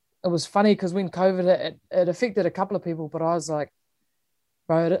funny because when COVID hit, it affected a couple of people, but I was like,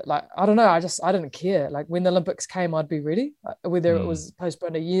 bro, like, I don't know. I didn't care. Like when the Olympics came, I'd be ready, whether it was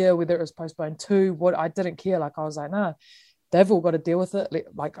postponed a year, whether it was postponed 2, I didn't care. Like I was like, nah, they've all got to deal with it.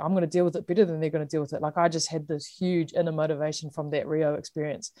 Like I'm going to deal with it better than they're going to deal with it. Like I just had this huge inner motivation from that Rio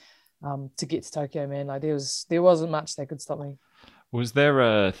experience to get to Tokyo, man. Like there wasn't much that could stop me. Was there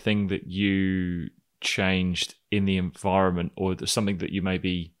a thing that you changed in the environment, or something that you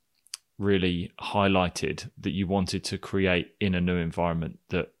maybe really highlighted that you wanted to create in a new environment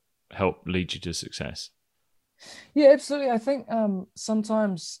that helped lead you to success? Yeah, absolutely. I think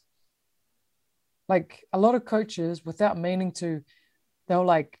sometimes, like a lot of coaches, without meaning to, they'll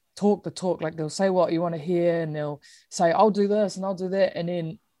like talk the talk, like they'll say what you want to hear, and they'll say, I'll do this and I'll do that. And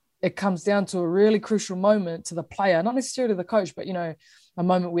then it comes down to a really crucial moment to the player, not necessarily the coach, but, a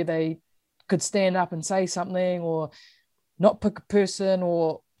moment where they could stand up and say something, or not pick a person,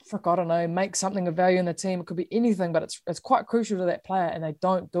 or I don't know, make something of value in the team. It could be anything, but it's quite crucial to that player, and they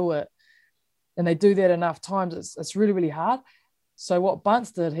don't do it. and they do that enough times, it's really, really hard. So what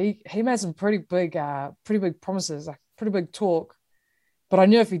Bunce did, he made some pretty big promises, like pretty big talk. But I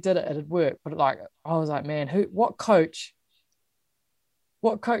knew if he did it, it'd work. But like I was like, man, what coach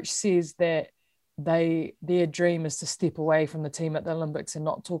says that their dream is to step away from the team at the Olympics and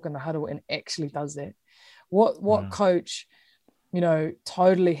not talk in the huddle and actually does that? What coach,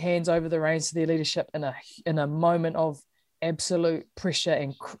 totally hands over the reins to their leadership in a moment of absolute pressure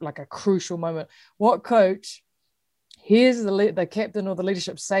and like a crucial moment? What coach hears the captain or the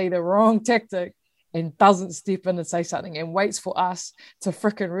leadership say the wrong tactic and doesn't step in and say something and waits for us to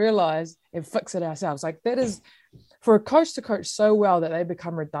freaking realize and fix it ourselves? Like, that is, for a coach to coach so well that they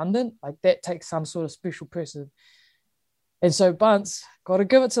become redundant, like that takes some sort of special person. And so Bunce, got to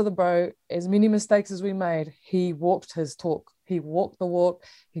give it to the bro. As many mistakes as we made, he walked his talk. He walked the walk.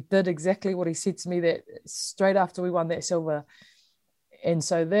 He did exactly what he said to me that straight after we won that silver. And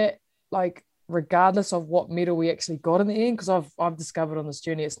so that, like, regardless of what medal we actually got in the end, because I've discovered on this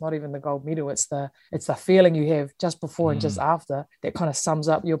journey, it's not even the gold medal. It's the feeling you have just before and just after that kind of sums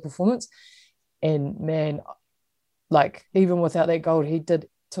up your performance. And man, like, even without that gold, he did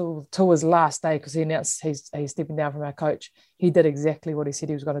till his last day, because he announced he's stepping down from our coach. He did exactly what he said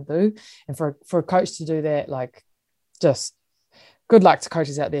he was going to do. And for a coach to do that, like, just good luck to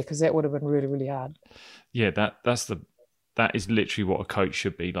coaches out there, because that would have been really, really hard. Yeah, that is literally what a coach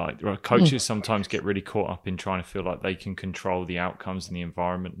should be like. Coaches sometimes get really caught up in trying to feel like they can control the outcomes and the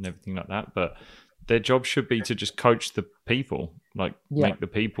environment and everything like that, but their job should be to just coach the people, like make the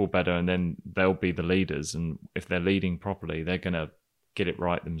people better, and then they'll be the leaders. And if they're leading properly, they're going to get it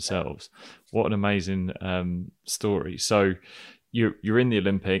right themselves. What an amazing story. So you're in the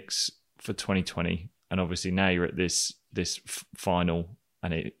Olympics for 2020, and obviously now you're at this final,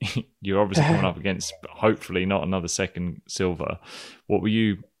 and you're obviously coming up against hopefully not another second silver. What were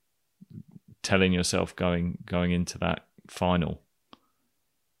you telling yourself going into that final?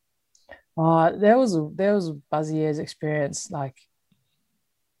 That was a buzzy ass experience. Like,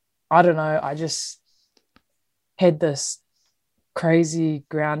 I don't know, I just had this crazy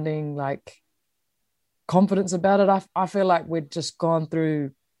grounding, like, confidence about it. I feel like we'd just gone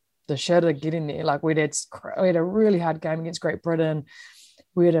through the shit of getting there. Like, we had a really hard game against Great Britain.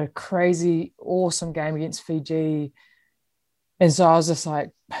 We had a crazy, awesome game against Fiji. And so I was just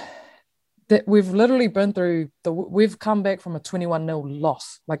like, that we've literally been through we've come back from a 21-0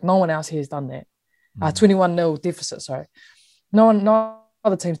 loss. Like, no one else here has done that. 21-0 deficit, sorry. No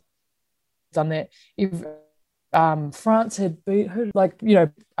other team's done that. If France had beat,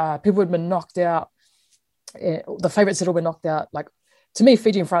 people had been knocked out. The favourites had all been knocked out. Like, to me,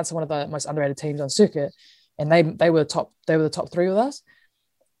 Fiji and France are one of the most underrated teams on circuit, and they were the top three with us.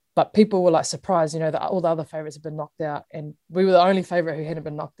 But people were like surprised, that all the other favourites had been knocked out, and we were the only favourite who hadn't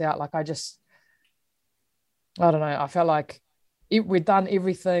been knocked out. Like, I don't know. I felt like we'd done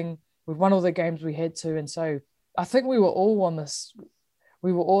everything. We'd won all the games we had to, and so I think we were all on this.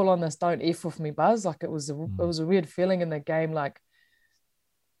 Don't F with me buzz. Like, it was a weird feeling in the game. Like,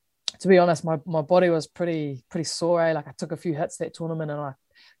 to be honest, my body was pretty sore. Like, I took a few hits that tournament, and I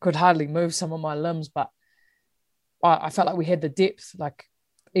could hardly move some of my limbs. But I felt like we had the depth. Like,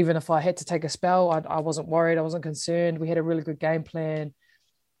 even if I had to take a spell, I wasn't worried. I wasn't concerned. We had a really good game plan.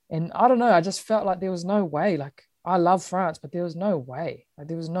 And I don't know, I just felt like there was no way. Like, I love France, but there was no way. Like,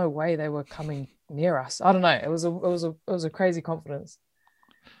 there was no way they were coming near us. I don't know. It was a crazy confidence.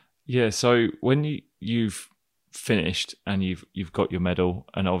 Yeah. So when you've finished and you've got your medal,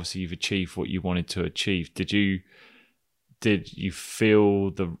 and obviously you've achieved what you wanted to achieve, did you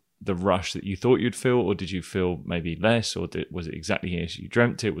feel the rush that you thought you'd feel, or did you feel maybe less, or was it exactly as you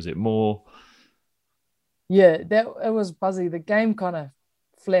dreamt it? Was it more? Yeah, it was buzzy. The game kind of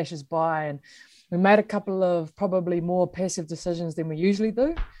flashes by, and we made a couple of probably more passive decisions than we usually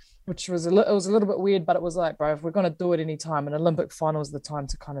do, which was it was a little bit weird. But it was like, bro, if we're going to do it any time, an Olympic final is the time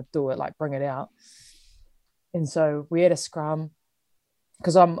to kind of do it, like, bring it out. And so we had a scrum,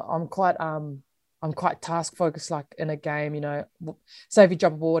 because I'm quite task focused. Like, in a game, say if you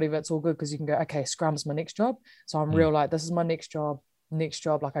jump a ball, whatever, it's all good, because you can go, okay, scrum's my next job. So I'm real, like, this is my next job.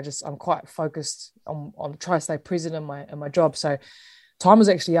 Like, I'm quite focused on trying to stay present in my job. So time was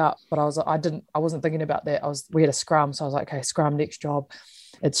actually up, but I wasn't thinking about that. We had a scrum, so I was like, okay, scrum, next job.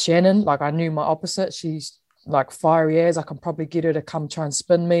 It's Shannon. Like, I knew my opposite. She's like fiery as. I can probably get her to come try and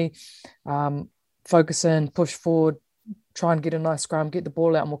spin me, focus in, push forward, try and get a nice scrum, get the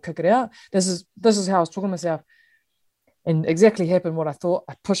ball out, and we'll kick it out. This is how I was talking to myself. And exactly happened what I thought.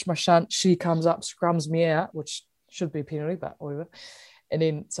 I push my shunt, she comes up, scrums me out, which should be a penalty, but whatever. And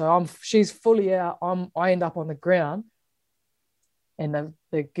then so she's fully out. I end up on the ground. and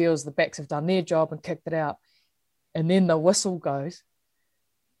the girls, the backs have done their job and kicked it out. And then the whistle goes.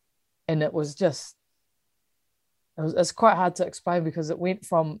 And it was just, it's quite hard to explain because it went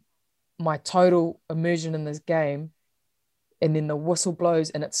from my total immersion in this game, and then the whistle blows,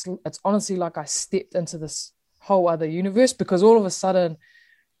 and it's honestly like I stepped into this whole other universe, because all of a sudden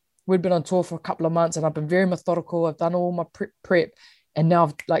we'd been on tour for a couple of months and I've been very methodical. I've done all my prep, and now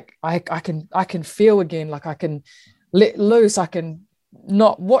I've, like I can feel again, like I can let loose, I can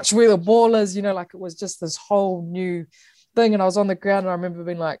not watch where the ball is, you know, like it was just this whole new thing. And I was on the ground and I remember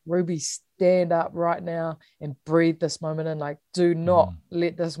being like, Ruby, stand up right now and breathe this moment in, like do not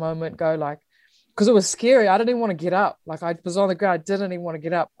let this moment go, like, because it was scary. I didn't even want to get up. Like I was on the ground, I didn't even want to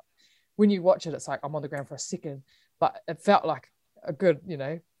get up. When you watch it, it's like I'm on the ground for a second, but it felt like a good,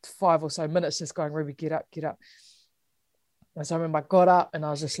 5 or so minutes just going, Ruby, get up, get up. And so I remember I got up and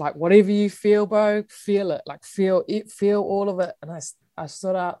I was just like, whatever you feel, bro, feel it, like feel it, feel all of it. And I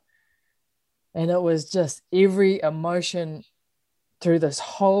stood up, and it was just every emotion through this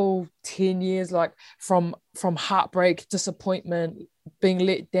whole 10 years, like from heartbreak, disappointment, being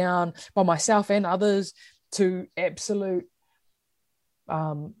let down by myself and others, to absolute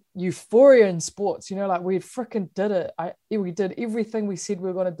euphoria in sports, like we freaking did it. We did everything we said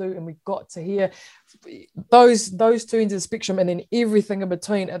we were going to do, and we got to hear those two ends of the spectrum, and then everything in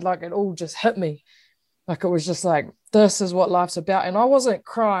between. It all just hit me. Like it was just like, this is what life's about. And I wasn't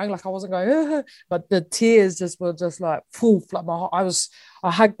crying, like I wasn't going, but the tears were just like, poof, like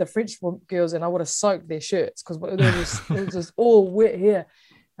I hugged the French girls and I would have soaked their shirts because it was just all wet here.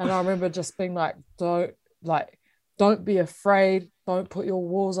 And I remember just being like, don't be afraid. Don't put your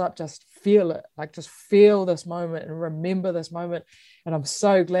walls up. Just feel it. Like just feel this moment and remember this moment. And I'm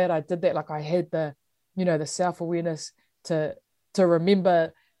so glad I did that. Like I had the self-awareness to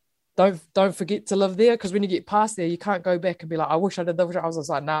remember. Don't forget to live there, because when you get past there, you can't go back and be like, I wish I did that. I was just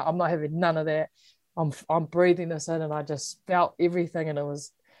like, nah, I'm not having none of that. I'm breathing this in, and I just felt everything, and it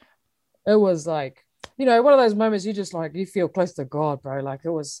was like, one of those moments you just like, you feel close to God, bro. Like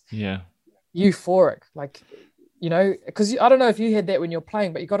it was euphoric, like, because I don't know if you had that when you're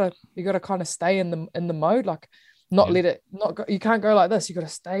playing, but you gotta kind of stay in the mode, like let it not go. You can't go like this. You got to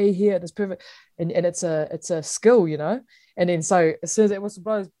stay here. That's perfect. And it's a skill, And then so as soon as that whistle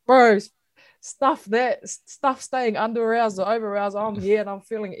blows, bro, stuff staying under aroused or over aroused, I'm here and I'm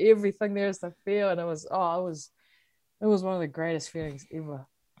feeling everything there is to feel. And it was one of the greatest feelings ever.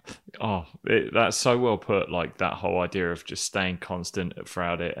 Oh, that's so well put. Like that whole idea of just staying constant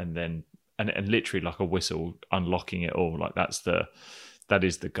throughout it, and then and literally like a whistle unlocking it all. Like that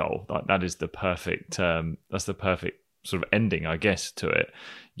is the goal. Like that is the perfect. That's the perfect sort of ending, I guess, to it.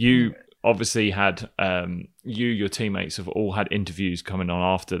 You obviously had your teammates have all had interviews coming on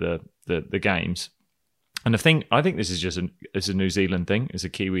after the games, and I think this is just it's a New Zealand thing, it's a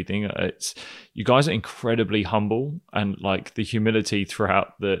Kiwi thing. It's you guys are incredibly humble, and like the humility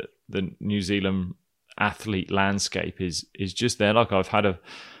throughout the New Zealand athlete landscape is just there. Like I've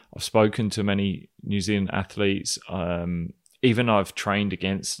spoken to many New Zealand athletes. Even I've trained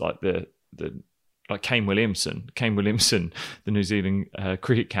against like like Kane Williamson, the New Zealand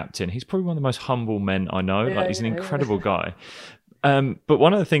cricket captain. He's probably one of the most humble men I know. He's an incredible guy. But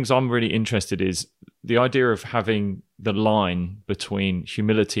one of the things I'm really interested is the idea of having the line between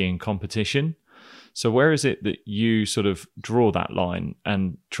humility and competition. So where is it that you sort of draw that line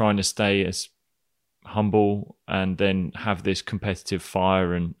and trying to stay as humble and then have this competitive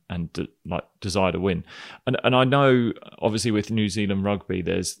fire and like desire to win? And I know obviously with New Zealand rugby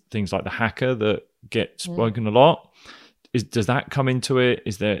there's things like the haka that get spoken a lot. Does that come into it?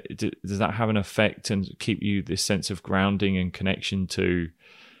 Does that have an effect and keep you this sense of grounding and connection to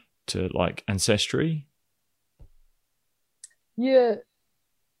like ancestry? Yeah,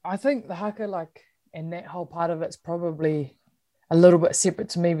 I think the haka, like, and that whole part of it's probably a little bit separate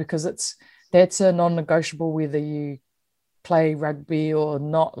to me, because that's a non-negotiable whether you play rugby or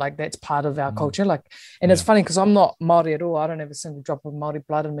not. Like that's part of our culture. Like, and it's funny because I'm not Māori at all. I don't have a single drop of Māori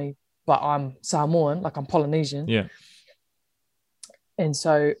blood in me, but I'm Samoan, like I'm Polynesian. Yeah. And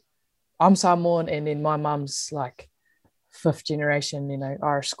so I'm Samoan, and then my mum's like 5th generation,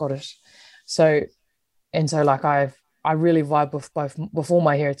 Irish, Scottish. So like I really vibe with all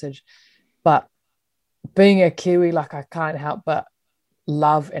my heritage, but being a Kiwi, like I can't help but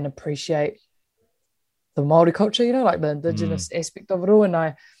love and appreciate the Māori culture, like the indigenous aspect of it all.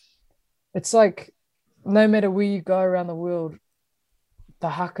 And it's like no matter where you go around the world, the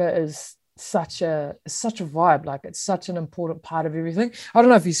haka is such a vibe. Like it's such an important part of everything. I don't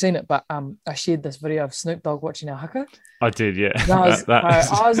know if you've seen it, but I shared this video of Snoop Dogg watching our haka. I did, yeah.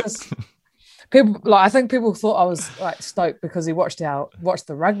 I was just people like I think people thought I was like stoked because he watched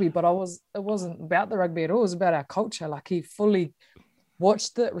the rugby, but it wasn't about the rugby at all. It was about our culture. Like he fully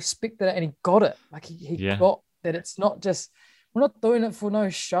watched it, respected it, and he got it. Like he got that it's not just, we're not doing it for no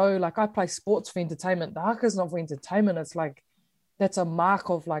show. Like I play sports for entertainment. The haka's not for entertainment. It's like that's a mark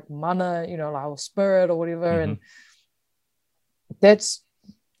of like mana, like our spirit or whatever. And that's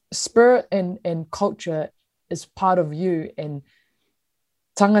spirit and culture is part of you, and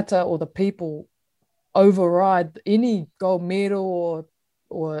tangata or the people override any gold medal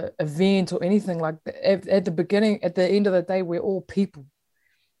or event or anything. Like at the beginning, at the end of the day, we're all people,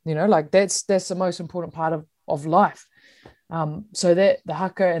 like that's the most important part of life. So that the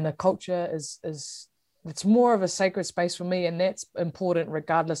haka and the culture is it's more of a sacred space for me, and that's important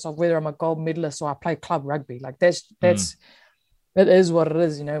regardless of whether I'm a gold medalist or I play club rugby. Like that's it is what it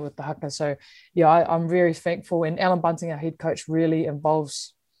is, with the haka. So yeah, I'm very thankful, and Alan Bunting, our head coach, really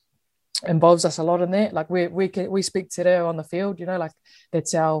involves us a lot in that. Like we speak te reo on the field, like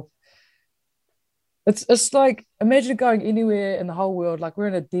that's our. It's like, imagine going anywhere in the whole world. Like we're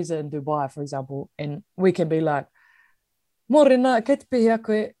in a desert in Dubai, for example, and we can be like, "Morena, kei te pihi a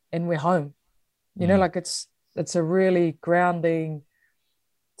koe," and we're home. Like it's a really grounding,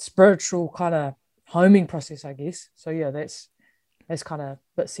 spiritual kind of homing process, I guess. So yeah, that's kind of a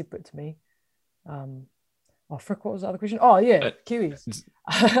bit separate to me. Frick, what was the other question? Oh yeah, Kiwis.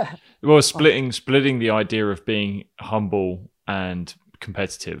 Well, splitting the idea of being humble and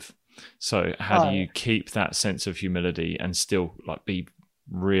competitive. So how do you keep that sense of humility and still like be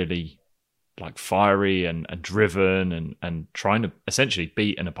really like fiery and driven and trying to essentially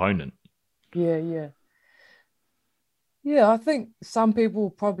beat an opponent? Yeah. I think some people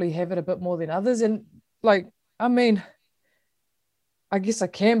probably have it a bit more than others, and like, I mean, I guess I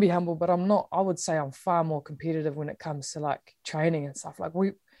can be humble, but I'm not. I would say I'm far more competitive when it comes to like training and stuff. Like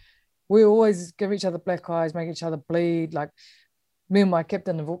we always give each other black eyes, make each other bleed. Like me and my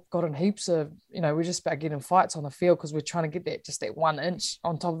captain have gotten heaps of, we're just about getting fights on the field because we're trying to get that 1 inch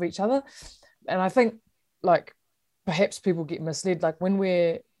on top of each other. And I think like perhaps people get misled. Like when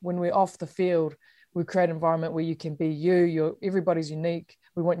we're off the field, we create an environment where you can be everybody's unique.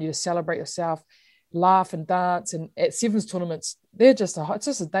 We want you to celebrate yourself, laugh and dance. And at Sevens tournaments, it's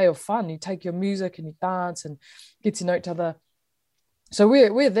just a day of fun. You take your music and you dance and get to know each other. So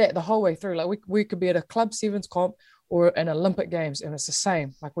we're that the whole way through. Like we could be at a club Sevens comp or an Olympic games, and it's the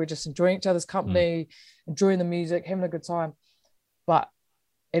same. Like we're just enjoying each other's company, enjoying the music, having a good time. But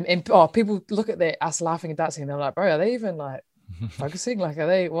and people look at that, us laughing and dancing, and they're like, bro, are they even like focusing? Like,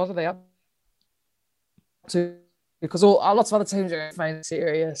 what are they up to? Because lots of other teams are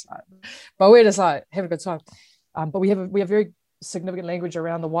serious, but we're just like having a good time. But we have very significant language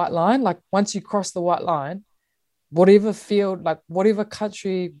around the white line. Like once you cross the white line, whatever field, like whatever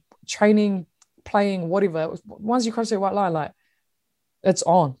country, training, playing, whatever, once you cross the white line, like it's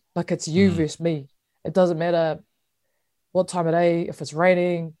on. Like it's you versus me. It doesn't matter what time of day, if it's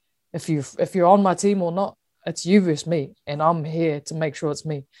raining, if you're on my team or not, it's you versus me, and I'm here to make sure it's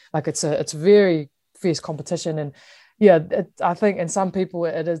me. Like it's a very fierce competition, and yeah, I think in some people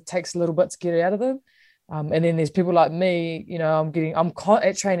it takes a little bit to get it out of them, and then there's people like me. I'm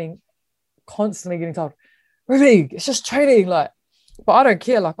at training constantly getting told, really, it's just training, like, but I don't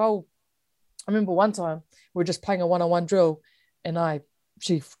care. Like I remember one time we were just playing a one-on-one drill, and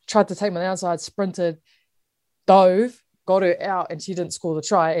she tried to take me on the outside, sprinted, dove, got her out, and she didn't score the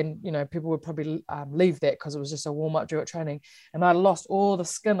try. And people would probably leave that because it was just a warm-up drill at training, and I lost all the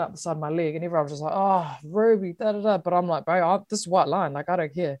skin up the side of my leg, and everyone was just like, oh, Ruby, da. But I'm like, bro, this is white line, like I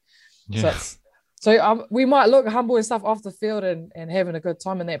don't care. Yeah. So we might look humble and stuff off the field and having a good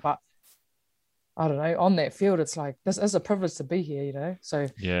time in that, but I don't know, on that field, it's like, this is a privilege to be here, So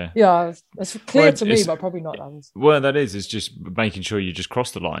yeah, it's clear to me, but probably not others. Well, that is, it's just making sure you just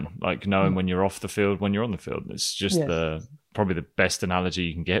cross the line, like knowing when you're off the field, when you're on the field. It's just probably the best analogy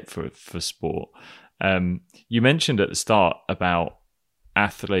you can get for sport. You mentioned at the start about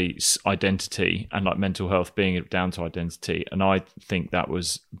athletes' identity and like mental health being down to identity, and I think that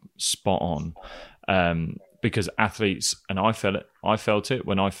was spot on, because athletes, and I felt it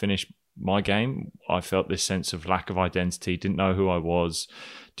when I finished my game. I felt this sense of lack of identity, didn't know who I was,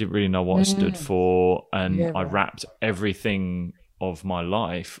 didn't really know what I stood for, and I wrapped everything of my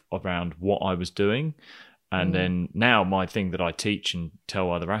life around what I was doing. And then now my thing that I teach and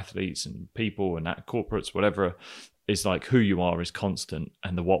tell other athletes and people and corporates, whatever, is like who you are is constant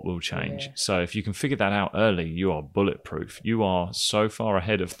and the what will change. So if you can figure that out early, you are bulletproof. You are so far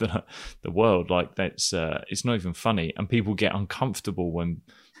ahead of the world. Like that's it's not even funny. And people get uncomfortable when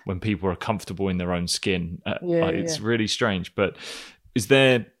people are comfortable in their own skin. It's really strange. But is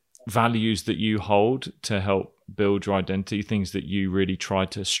there values that you hold to help build your identity, things that you really try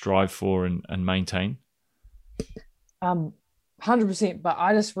to strive for and maintain? 100%. But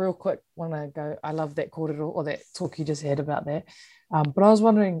I just real quick want to go. I love that quarter or that talk you just had about that. But I was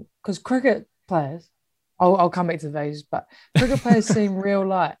wondering, because cricket players, I'll come back to the values, but cricket players seem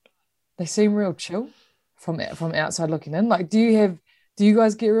they seem real chill from outside looking in. Like, do you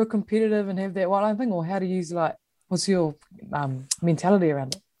guys get real competitive and have that wild thing, or how do you what's your mentality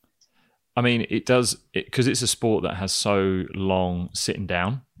around it? I mean, it does, because it's a sport that has so long sitting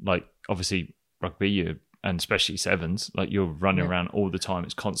down. Like, obviously, rugby, and especially sevens, like you're running around all the time.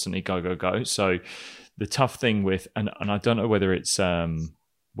 It's constantly go, go, go. So the tough thing with, and I don't know whether it's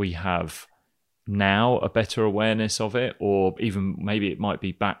we have now a better awareness of it, or even maybe it might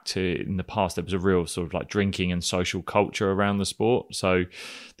be back to in the past there was a real sort of like drinking and social culture around the sport. So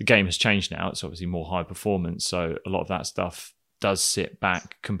the game has changed now. It's obviously more high performance. So a lot of that stuff does sit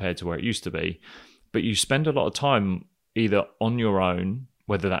back compared to where it used to be. But you spend a lot of time either on your own,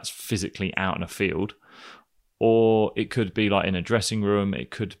 whether that's physically out in a field, or it could be like in a dressing room,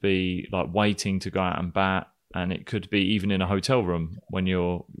 it could be like waiting to go out and bat, and it could be even in a hotel room when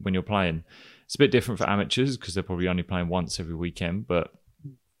you're playing. It's a bit different for amateurs because they're probably only playing once every weekend. But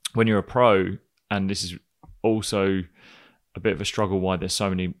when you're a pro, and this is also a bit of a struggle why there's so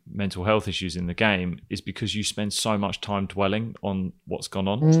many mental health issues in the game, is because you spend so much time dwelling on what's gone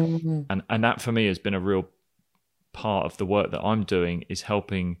on. Mm-hmm. And that for me has been a real part of the work that I'm doing, is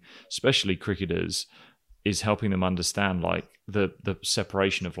helping, especially cricketers, is helping them understand like the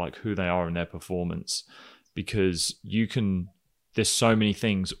separation of like who they are and their performance, because there's so many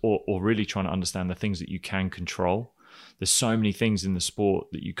things, or really trying to understand the things that you can control. There's so many things in the sport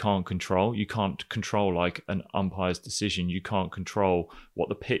that you can't control. You can't control like an umpire's decision. You can't control what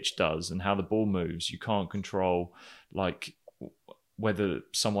the pitch does and how the ball moves. You can't control like whether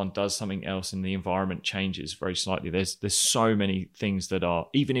someone does something else and the environment changes very slightly. There's so many things that are,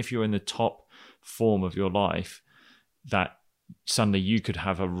 even if you're in the top form of your life, that suddenly you could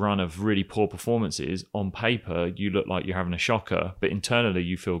have a run of really poor performances. On paper, you look like you're having a shocker, but internally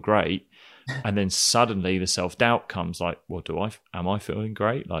you feel great. And then suddenly the self-doubt comes like, well, am I feeling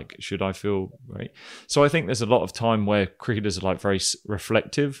great? Like, should I feel great? So I think there's a lot of time where cricketers are like very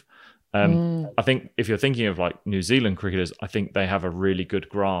reflective. I think if you're thinking of like New Zealand cricketers, I think they have a really good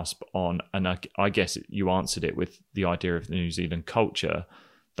grasp on, and I guess you answered it with the idea of the New Zealand culture.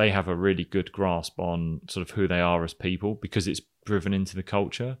 They have a really good grasp on sort of who they are as people, because it's driven into the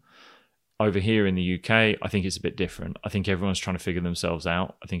culture. Over here in the UK, I think it's a bit different. I think everyone's trying to figure themselves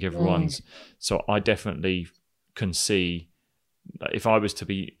out. I think everyone's... So I definitely can see, if I was to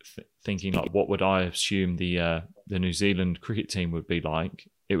be thinking like, what would I assume the New Zealand cricket team would be like?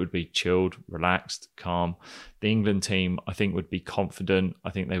 It would be chilled, relaxed, calm. The England team, I think, would be confident. I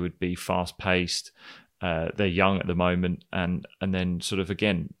think they would be fast-paced. They're young at the moment, and then sort of,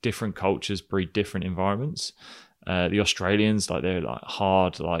 again, different cultures breed different environments. The Australians, like, they're like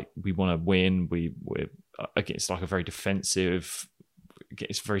hard, like we want to win. We're it's like a very defensive.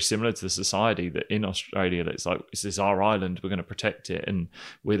 It's very similar to the society that in Australia, that's like, this is our island, we're going to protect it, and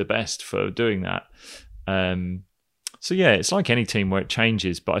we're the best for doing that. So yeah, it's like any team where it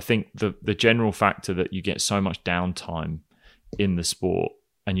changes, but I think the general factor that you get so much downtime in the sport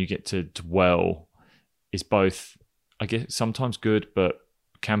and you get to dwell is both, I guess, sometimes good, but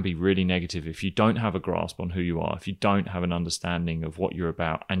can be really negative if you don't have a grasp on who you are, if you don't have an understanding of what you're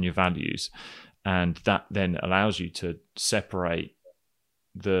about and your values. And that then allows you to separate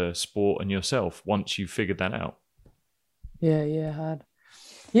the sport and yourself once you've figured that out. Yeah, hard.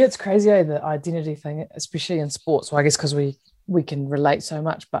 Yeah, it's crazy, the identity thing, especially in sports. So I guess because we can relate so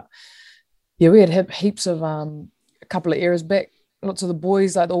much. But yeah, we had heaps of a couple of eras back, lots of the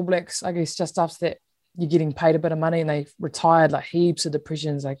boys, like the All Blacks, I guess just after that, you're getting paid a bit of money and they retired, like heaps of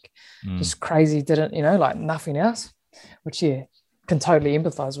depressions, like just crazy, didn't, like nothing else, which, yeah, can totally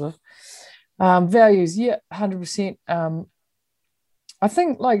empathize with. Values, yeah, 100%. I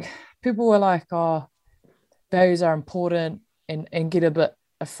think like people were like, oh, values are important and get a bit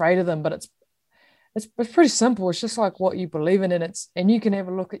afraid of them, but it's pretty simple. It's just like what you believe in, and you can have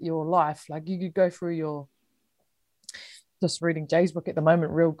a look at your life. Like you could go through just reading Jay's book at the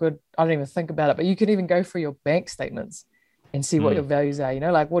moment, real good. I don't even think about it, but you could even go through your bank statements and see what your values are.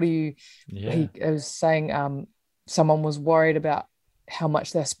 Like what do you? Yeah. He was saying someone was worried about how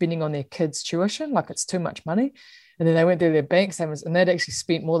much they're spending on their kids' tuition, like it's too much money, and then they went through their bank statements and they'd actually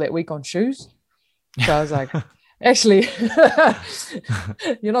spent more that week on shoes. So I was like, actually,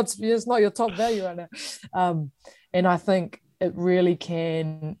 it's not your top value right now. And I think it really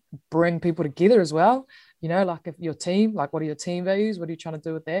can bring people together as well. you know, like if your team, like what are your team values? What are you trying to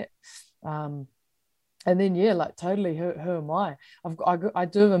do with that? And then yeah, like totally, who am I? I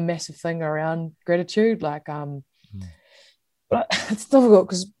do have a massive thing around gratitude, like but it's difficult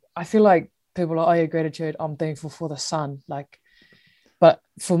because I feel like people are, oh yeah, gratitude, I'm thankful for the sun, like, but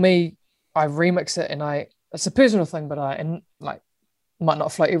for me, I remix it and it's a personal thing, but and like might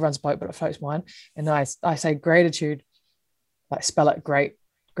not float everyone's boat, but it floats mine, and I say gratitude, like spell it great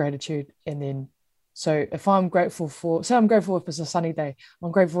gratitude, and then so if I'm grateful for, say I'm grateful if it's a sunny day,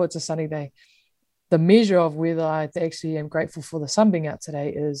 I'm grateful it's a sunny day. The measure of whether I actually am grateful for the sun being out today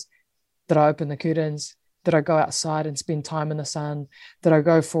is, did I open the curtains? Did I go outside and spend time in the sun? Did I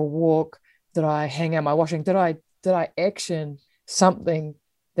go for a walk? Did I hang out my washing? Did I action something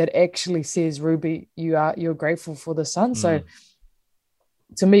that actually says, Ruby, you're grateful for the sun? So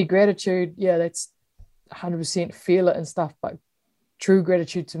to me, gratitude, yeah, that's 100% feel it and stuff, but true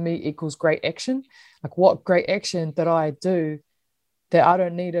gratitude to me equals great action. Like, what great action did I do that I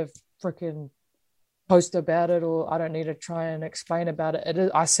don't need a freaking post about it, or I don't need to try and explain about it. It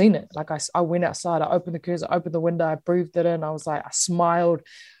is, I seen it. Like I went outside, I opened the curtains, I opened the window, I breathed it in. I was like, I smiled.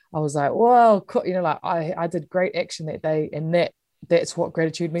 I was like, well, you know, like I did great action that day, and that's what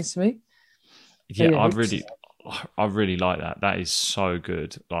gratitude means to me. Yeah, so, I really like that. That is so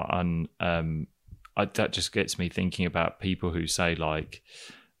good. Like, and that just gets me thinking about people who say like,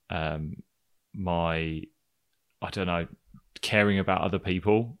 I don't know, caring about other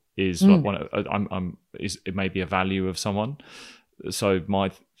people is like it may be a value of someone. So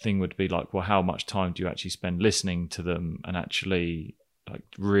my thing would be like, well, how much time do you actually spend listening to them and actually like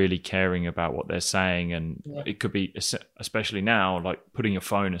really caring about what they're saying? And it could be, especially now, like putting your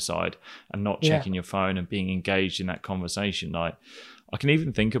phone aside and not checking your phone and being engaged in that conversation. Like, I can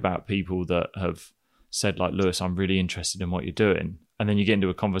even think about people that have said like, Lewis, I'm really interested in what you're doing, and then you get into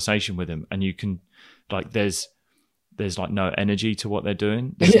a conversation with them and you can like, there's like no energy to what they're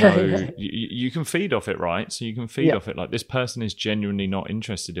doing. There's you can feed off it, right? So you can feed off it. Like, this person is genuinely not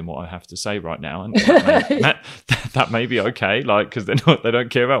interested in what I have to say right now, and that may be okay, like, because they don't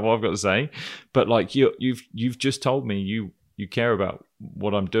care about what I've got to say. But like, you've just told me you care about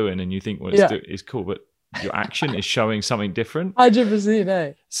what I'm doing, and you think what it's cool, but your action is showing something different. 100%,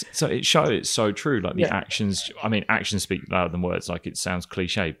 eh? So it's so true. Like the actions. I mean, actions speak louder than words. Like, it sounds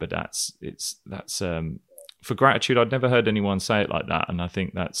cliche, but that's for gratitude, I'd never heard anyone say it like that, and I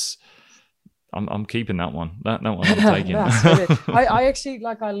think I'm keeping that one. That one I'm taking. I actually,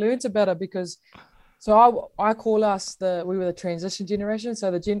 like, I learned about it because, so I call us we were the transition generation. So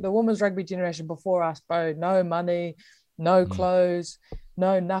the women's rugby generation before us, bro, no money, no clothes,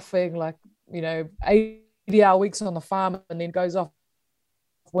 no nothing. Like, you know, 80-hour weeks on the farm, and then goes off,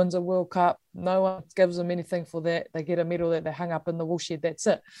 wins a World Cup. No one gives them anything for that. They get a medal that they hung up in the wool shed. That's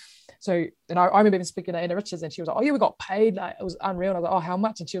it. So, and I remember even speaking to Anna Richards, and she was like, oh yeah, we got paid. Like, it was unreal. And I was like, oh, how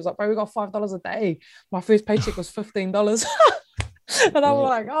much? And she was like, bro, we got $5 a day. My first paycheck was $15. And I'm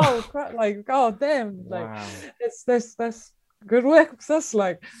like, oh crap, like, oh damn, like, wow. That's good work. That's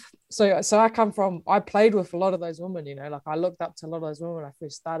like, so I played with a lot of those women, you know, like I looked up to a lot of those women when I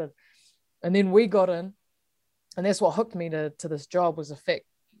first started. And then we got in, and that's what hooked me to this job, was the fact,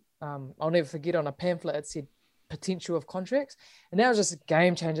 I'll never forget, on a pamphlet it said potential of contracts, and that was just a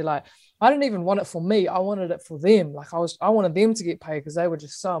game changer. Like, I didn't even want it for me, I wanted it for them. Like, I wanted them to get paid because they were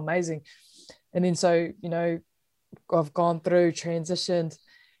just so amazing. And then, so, you know, I've gone through, transitioned,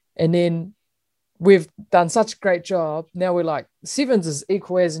 and then we've done such a great job. Now we're like, sevens is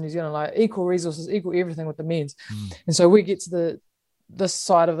equal as in New Zealand, like equal resources, equal everything with the men's. And so we get to this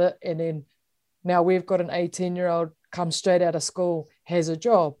side of it, and then now we've got an 18-year-old come straight out of school, has a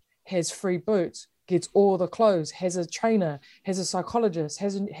job, has free boots, gets all the clothes, has a trainer, has a psychologist,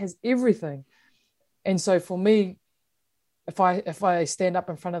 has everything. And so for me, if I stand up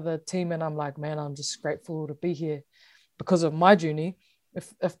in front of the team and I'm like, man, I'm just grateful to be here because of my journey.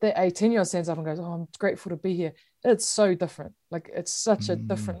 If that 18-year-old stands up and goes, oh, I'm grateful to be here, it's so different. Like, it's such a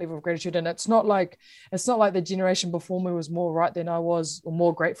different level of gratitude. And it's not like the generation before me was more right than I was, or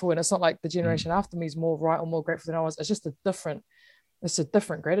more grateful. And it's not like the generation after me is more right or more grateful than I was. It's just a different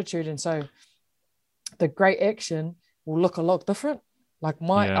gratitude. And so the great action will look a lot different. Like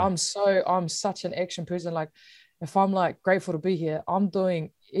I'm such an action person. Like, if I'm like grateful to be here, I'm doing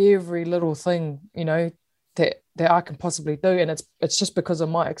every little thing, you know, that I can possibly do. And it's just because of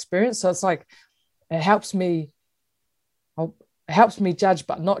my experience. So it's like, it helps me judge,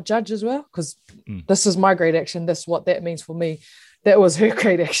 but not judge as well. Because this is my great action. That's what that means for me. That was her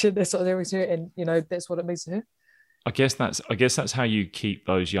great action. That's what that was her. And, you know, that's what it means to her. I guess that's how you keep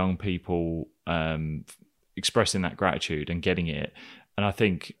those young people expressing that gratitude and getting it. And I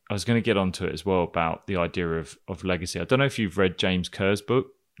think I was going to get onto it as well about the idea of legacy. I don't know if you've read James Kerr's book,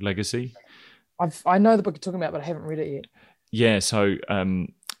 Legacy. I know the book you're talking about, but I haven't read it yet. Yeah, so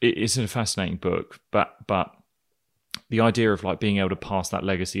it's a fascinating book, but the idea of like being able to pass that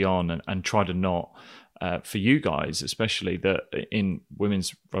legacy on and try to not, for you guys especially, that in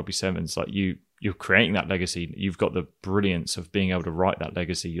women's rugby sevens, like you're creating that legacy. You've got the brilliance of being able to write that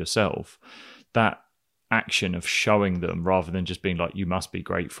legacy yourself. That action of showing them, rather than just being like, you must be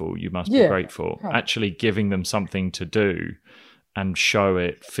grateful, be grateful, actually giving them something to do and show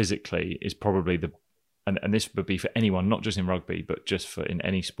it physically is probably and this would be for anyone, not just in rugby, but just for in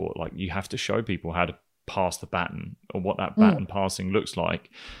any sport. Like, you have to show people how to pass the baton, or what that baton passing looks like.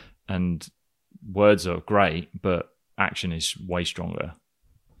 And words are great, but action is way stronger.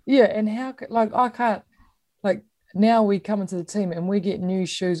 Yeah, and how, like, I can't, like, now we come into the team and we get new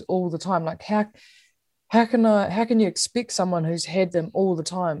shoes all the time. Like, how can you expect someone who's had them all the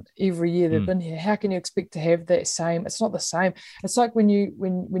time, every year they've been here? How can you expect to have that same? It's not the same. It's like when you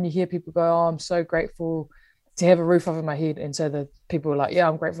hear people go, "Oh, I'm so grateful to have a roof over my head," and so the people are like, "Yeah,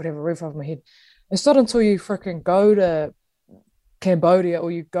 I'm grateful to have a roof over my head." It's not until you freaking go to Cambodia or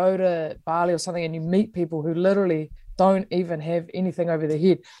you go to Bali or something and you meet people who literally don't even have anything over their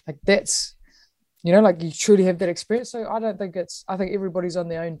head. Like, that's, like, you truly have that experience. So I think everybody's on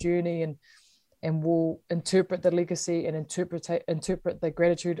their own journey and will interpret the legacy and interpret the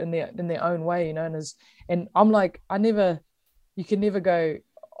gratitude in their own way, and I'm like, you can never go,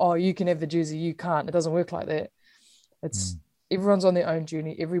 "Oh, you can have the jersey, you can't." It doesn't work like that. It's everyone's on their own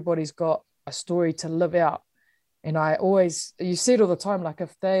journey. Everybody's got a story to live out. And you see it all the time, like,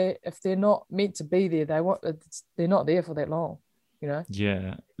 if they're not meant to be there, they're not there for that long,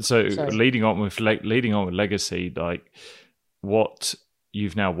 Yeah. So leading on with legacy, like, what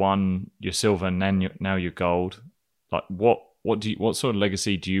you've now won your silver and now your gold. Like, what sort of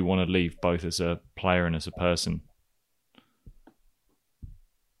legacy do you want to leave, both as a player and as a person?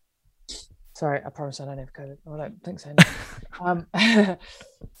 Sorry, I promise I don't have COVID. I don't think so.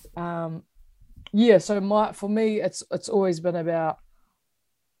 Yeah. So for me, it's always been about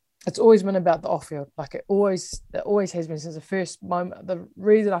the off field. Like, it always has been since the first moment. The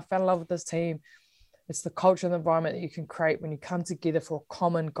reason I fell in love with this team, it's the culture and the environment that you can create when you come together for a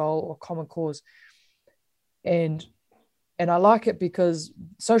common goal or common cause. And I like it because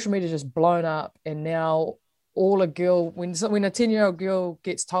social media is just blown up, and now when a 10-year-old girl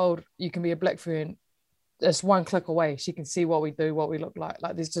gets told you can be a Black Fern, it's one click away. She can see what we do, what we look like.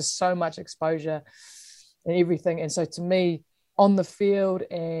 Like, there's just so much exposure and everything. And so to me, on the field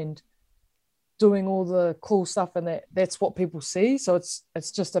and doing all the cool stuff, and that's what people see. So it's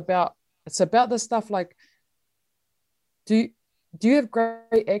about this stuff. Like, do you have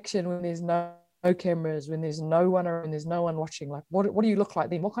great action when there's no cameras, when there's no one around, when there's no one watching? Like, what do you look like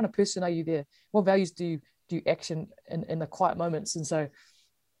then? What kind of person are you there? What values do you action in the quiet moments? And so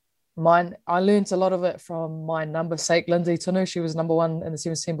I learned a lot of it from my namesake, Lindsay Tunu. She was number one in the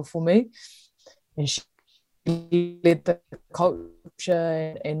 17 before me, and she led the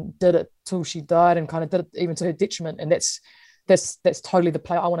culture and did it till she died, and kind of did it even to her detriment. And that's totally the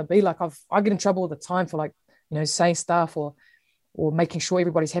player I want to be. Like, I get in trouble all the time for, like, saying stuff or making sure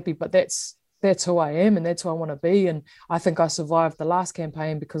everybody's happy, but that's who I am, and that's who I want to be. And I think I survived the last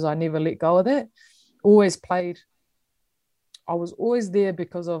campaign because I never let go of that. I was always there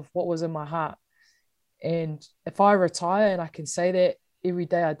because of what was in my heart. And if I retire and I can say that every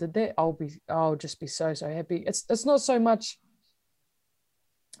day I did that, I'll just be so, so happy. It's not so much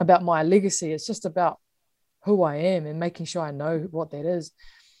about my legacy. It's just about who I am and making sure I know what that is.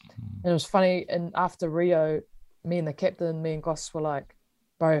 And it was funny, and after Rio, me and the captain, me and Goss were like,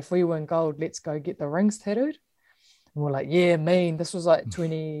 "Bro, if we win gold, let's go get the rings tattooed." And we're like, "Yeah, mean." This was like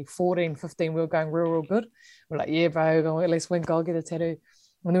 2014, 15. We were going real good. We're like, "Yeah, bro, let's win gold, get a tattoo."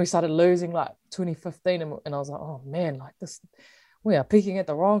 And then we started losing, like 2015, and I was like, "Oh man, like this, we are peaking at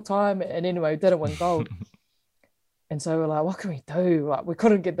the wrong time." And anyway, we didn't win gold. And so we're like, "What can we do?" Like, we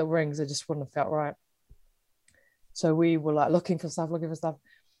couldn't get the rings; it just wouldn't have felt right. So we were like looking for stuff,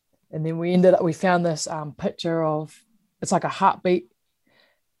 and then we found this picture of, it's like a heartbeat.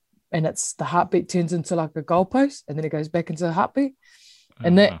 And it's the heartbeat turns into like a goalpost, and then it goes back into a heartbeat.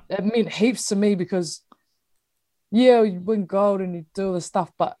 And that meant heaps to me because, yeah, you win gold and you do all this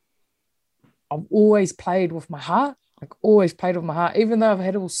stuff, but I've always played with my heart, even though I've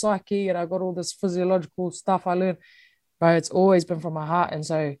had all psyche and I got all this physiological stuff I learned, but it's always been from my heart. And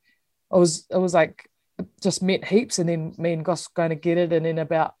so it was like, it just meant heaps. And then me and Goss going to get it, and then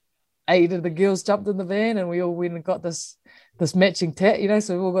about 8 of the girls jumped in the van, and we all went and got this matching tat,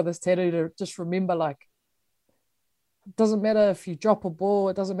 so we all got this tattoo to just remember, like, doesn't matter if you drop a ball,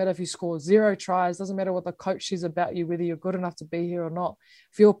 it doesn't matter if you score 0 tries, doesn't matter what the coach says about you, whether you're good enough to be here or not.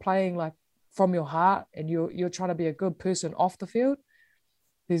 If you're playing like from your heart and you're trying to be a good person off the field,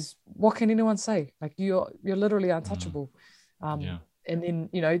 there's what can anyone say? Like you're literally untouchable. Yeah. And then,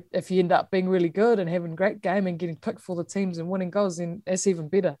 you know, if you end up being really good and having a great game and getting picked for the teams and winning goals, then that's even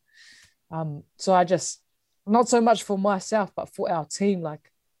better. So I just, not so much for myself, but for our team,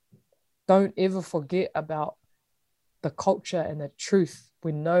 like, don't ever forget about the culture and the truth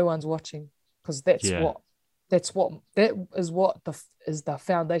when no one's watching, because that is the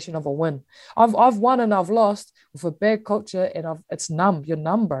foundation of a win. I've won and I've lost with a bad culture, and it's numb. You're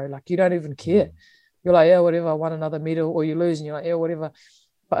numb, bro. Like you don't even care. You're like, yeah, whatever. I won another medal, or you lose, and you're like, yeah, whatever.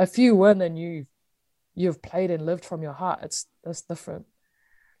 But if you win and you've played and lived from your heart, that's different.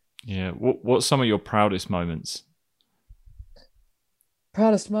 Yeah. What's some of your proudest moments?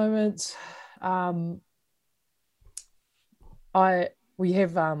 Proudest moments. We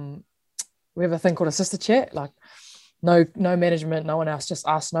have a thing called a sister chat, like no management, no one else, just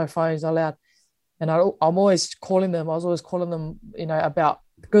us, no phones allowed. And I'm always calling them. I was always calling them, you know, about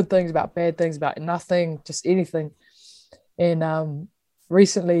good things, about bad things, about nothing, just anything. And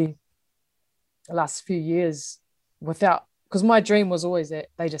recently, the last few years, because my dream was always that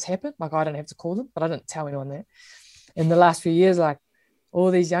they just happen. Like I don't have to call them, but I didn't tell anyone that. In the last few years, like all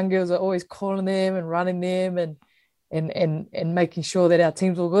these young girls are always calling them and running them and making sure that our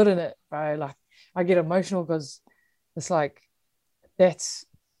team's all good in it, bro. Like I get emotional because it's like that's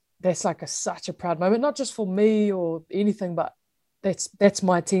like such a proud moment, not just for me or anything, but that's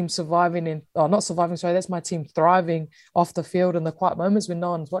my team surviving not surviving, sorry, that's my team thriving off the field in the quiet moments when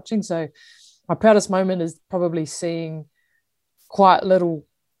no one's watching. So my proudest moment is probably seeing quiet little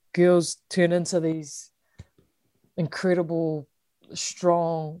girls turn into these incredible,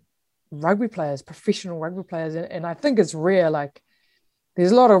 strong rugby players, professional rugby players. And I think it's rare. Like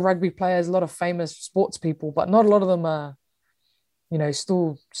there's a lot of rugby players, a lot of famous sports people, but not a lot of them are, you know,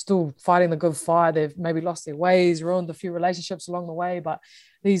 still fighting the good fight. They've maybe lost their ways, ruined a few relationships along the way, but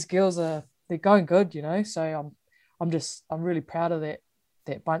these girls they're going good, you know. So I'm really proud of that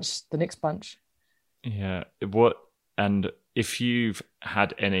bunch, the next bunch. Yeah. And if you've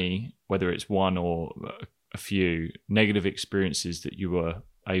had any, whether it's one or a few negative experiences that you were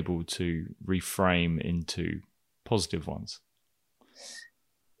able to reframe into positive ones?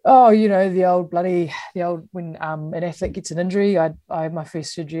 Oh, you know, the old when an athlete gets an injury. I had my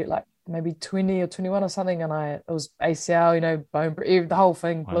first surgery at like maybe 20 or 21 or something, and it was ACL, you know, bone, the whole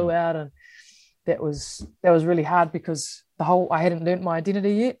thing blew out, and that was really hard because I hadn't learned my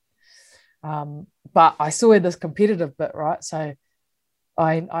identity yet. But I still had this competitive bit, right? So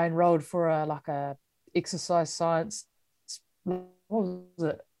I enrolled for a exercise science, what was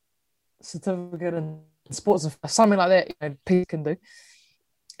it, certificate in sports, something like that, you know, people can do.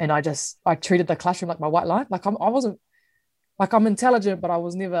 And I treated the classroom like my white line. Like I wasn't, like I'm intelligent, but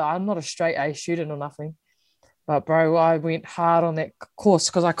I'm not a straight A student or nothing. But bro, I went hard on that course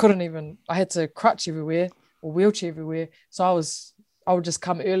because I had to crutch everywhere or wheelchair everywhere. So I would just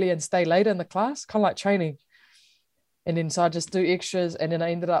come early and stay later in the class, kind of like training. And then so I just do extras, and then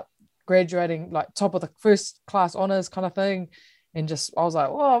I ended up graduating like top of the first class honors kind of thing. And I was like,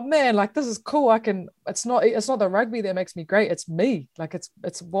 oh man, like this is cool. It's not the rugby that makes me great. It's me. Like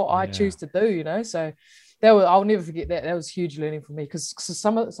it's what I choose to do, you know? So I'll never forget that. That was huge learning for me because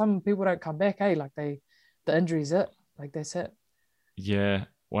some people don't come back, like the injury's it. Like that's it. Yeah.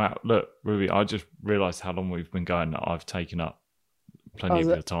 Wow. Look, Ruby, I just realized how long we've been going. I've taken up plenty of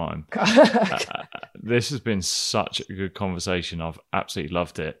your time. This has been such a good conversation. I've absolutely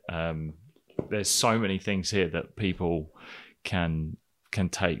loved it. There's so many things here that people can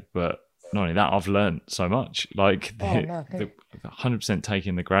take, but not only that, I've learned so much. Like the 100%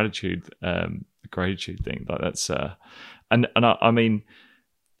 taking the gratitude thing. Like that's and I mean,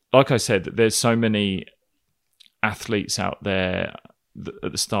 like I said, there's so many athletes out there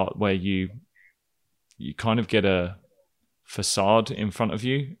at the start where you kind of get a facade in front of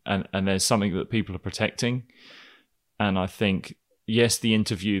you, and there's something that people are protecting. And I think, yes, the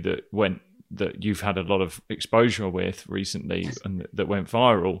interview that you've had a lot of exposure with recently and that went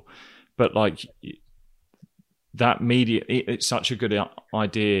viral, but like that media, it's such a good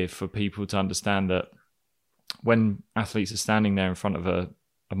idea for people to understand that when athletes are standing there in front of a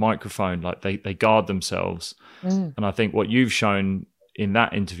microphone, like they guard themselves. And I think what you've shown in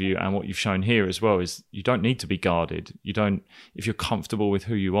that interview and what you've shown here as well is you don't need to be guarded. If you're comfortable with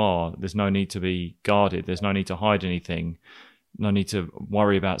who you are, there's no need to be guarded. There's no need to hide anything. No need to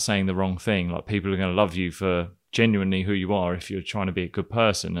worry about saying the wrong thing. Like people are going to love you for genuinely who you are if you're trying to be a good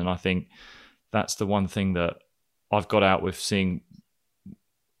person. And I think that's the one thing that I've got out with seeing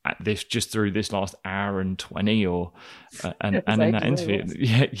at this just through this last hour and 20 or and in that interview.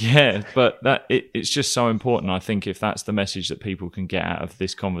 Yeah, but that it's just so important. I think if that's the message that people can get out of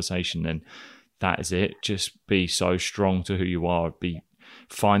this conversation, then that is it. Just be so strong to who you are,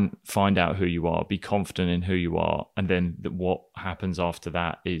 find out who you are, be confident in who you are, and then what happens after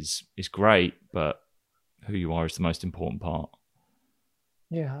that is great, but who you are is the most important part.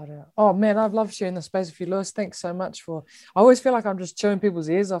 Yeah. Oh man, I've loved sharing the space with you, Lewis. Thanks so much I always feel like I'm just chewing people's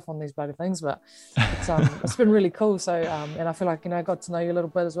ears off on these bloody things, but it's been really cool. So and I feel like, I got to know you a little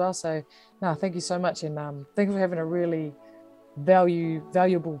bit as well. So no, thank you so much, and thank you for having a really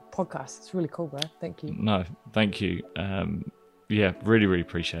valuable podcast. It's really cool, bro. Thank you. No, thank you. Yeah, really, really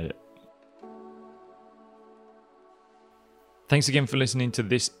appreciate it. Thanks again for listening to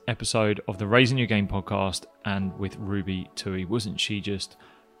this episode of the Raising Your Game podcast and with Ruby Tui. Wasn't she just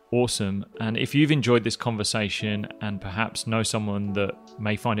awesome? And if you've enjoyed this conversation and perhaps know someone that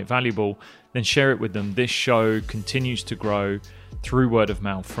may find it valuable, then share it with them. This show continues to grow through word of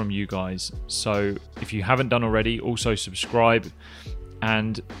mouth from you guys. So if you haven't done already, also subscribe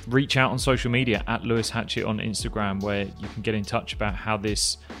and reach out on social media at Lewis Hatchett on Instagram, where you can get in touch about how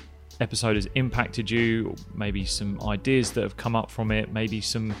this episode has impacted you, maybe some ideas that have come up from it, maybe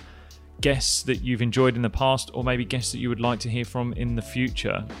some guests that you've enjoyed in the past, or maybe guests that you would like to hear from in the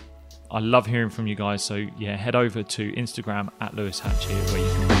future. I love hearing from you guys, so yeah, head over to Instagram at Lewis Hatchett where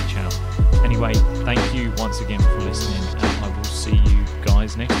you can reach out. Anyway, thank you once again for listening, and I will see you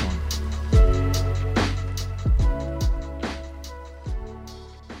guys next time.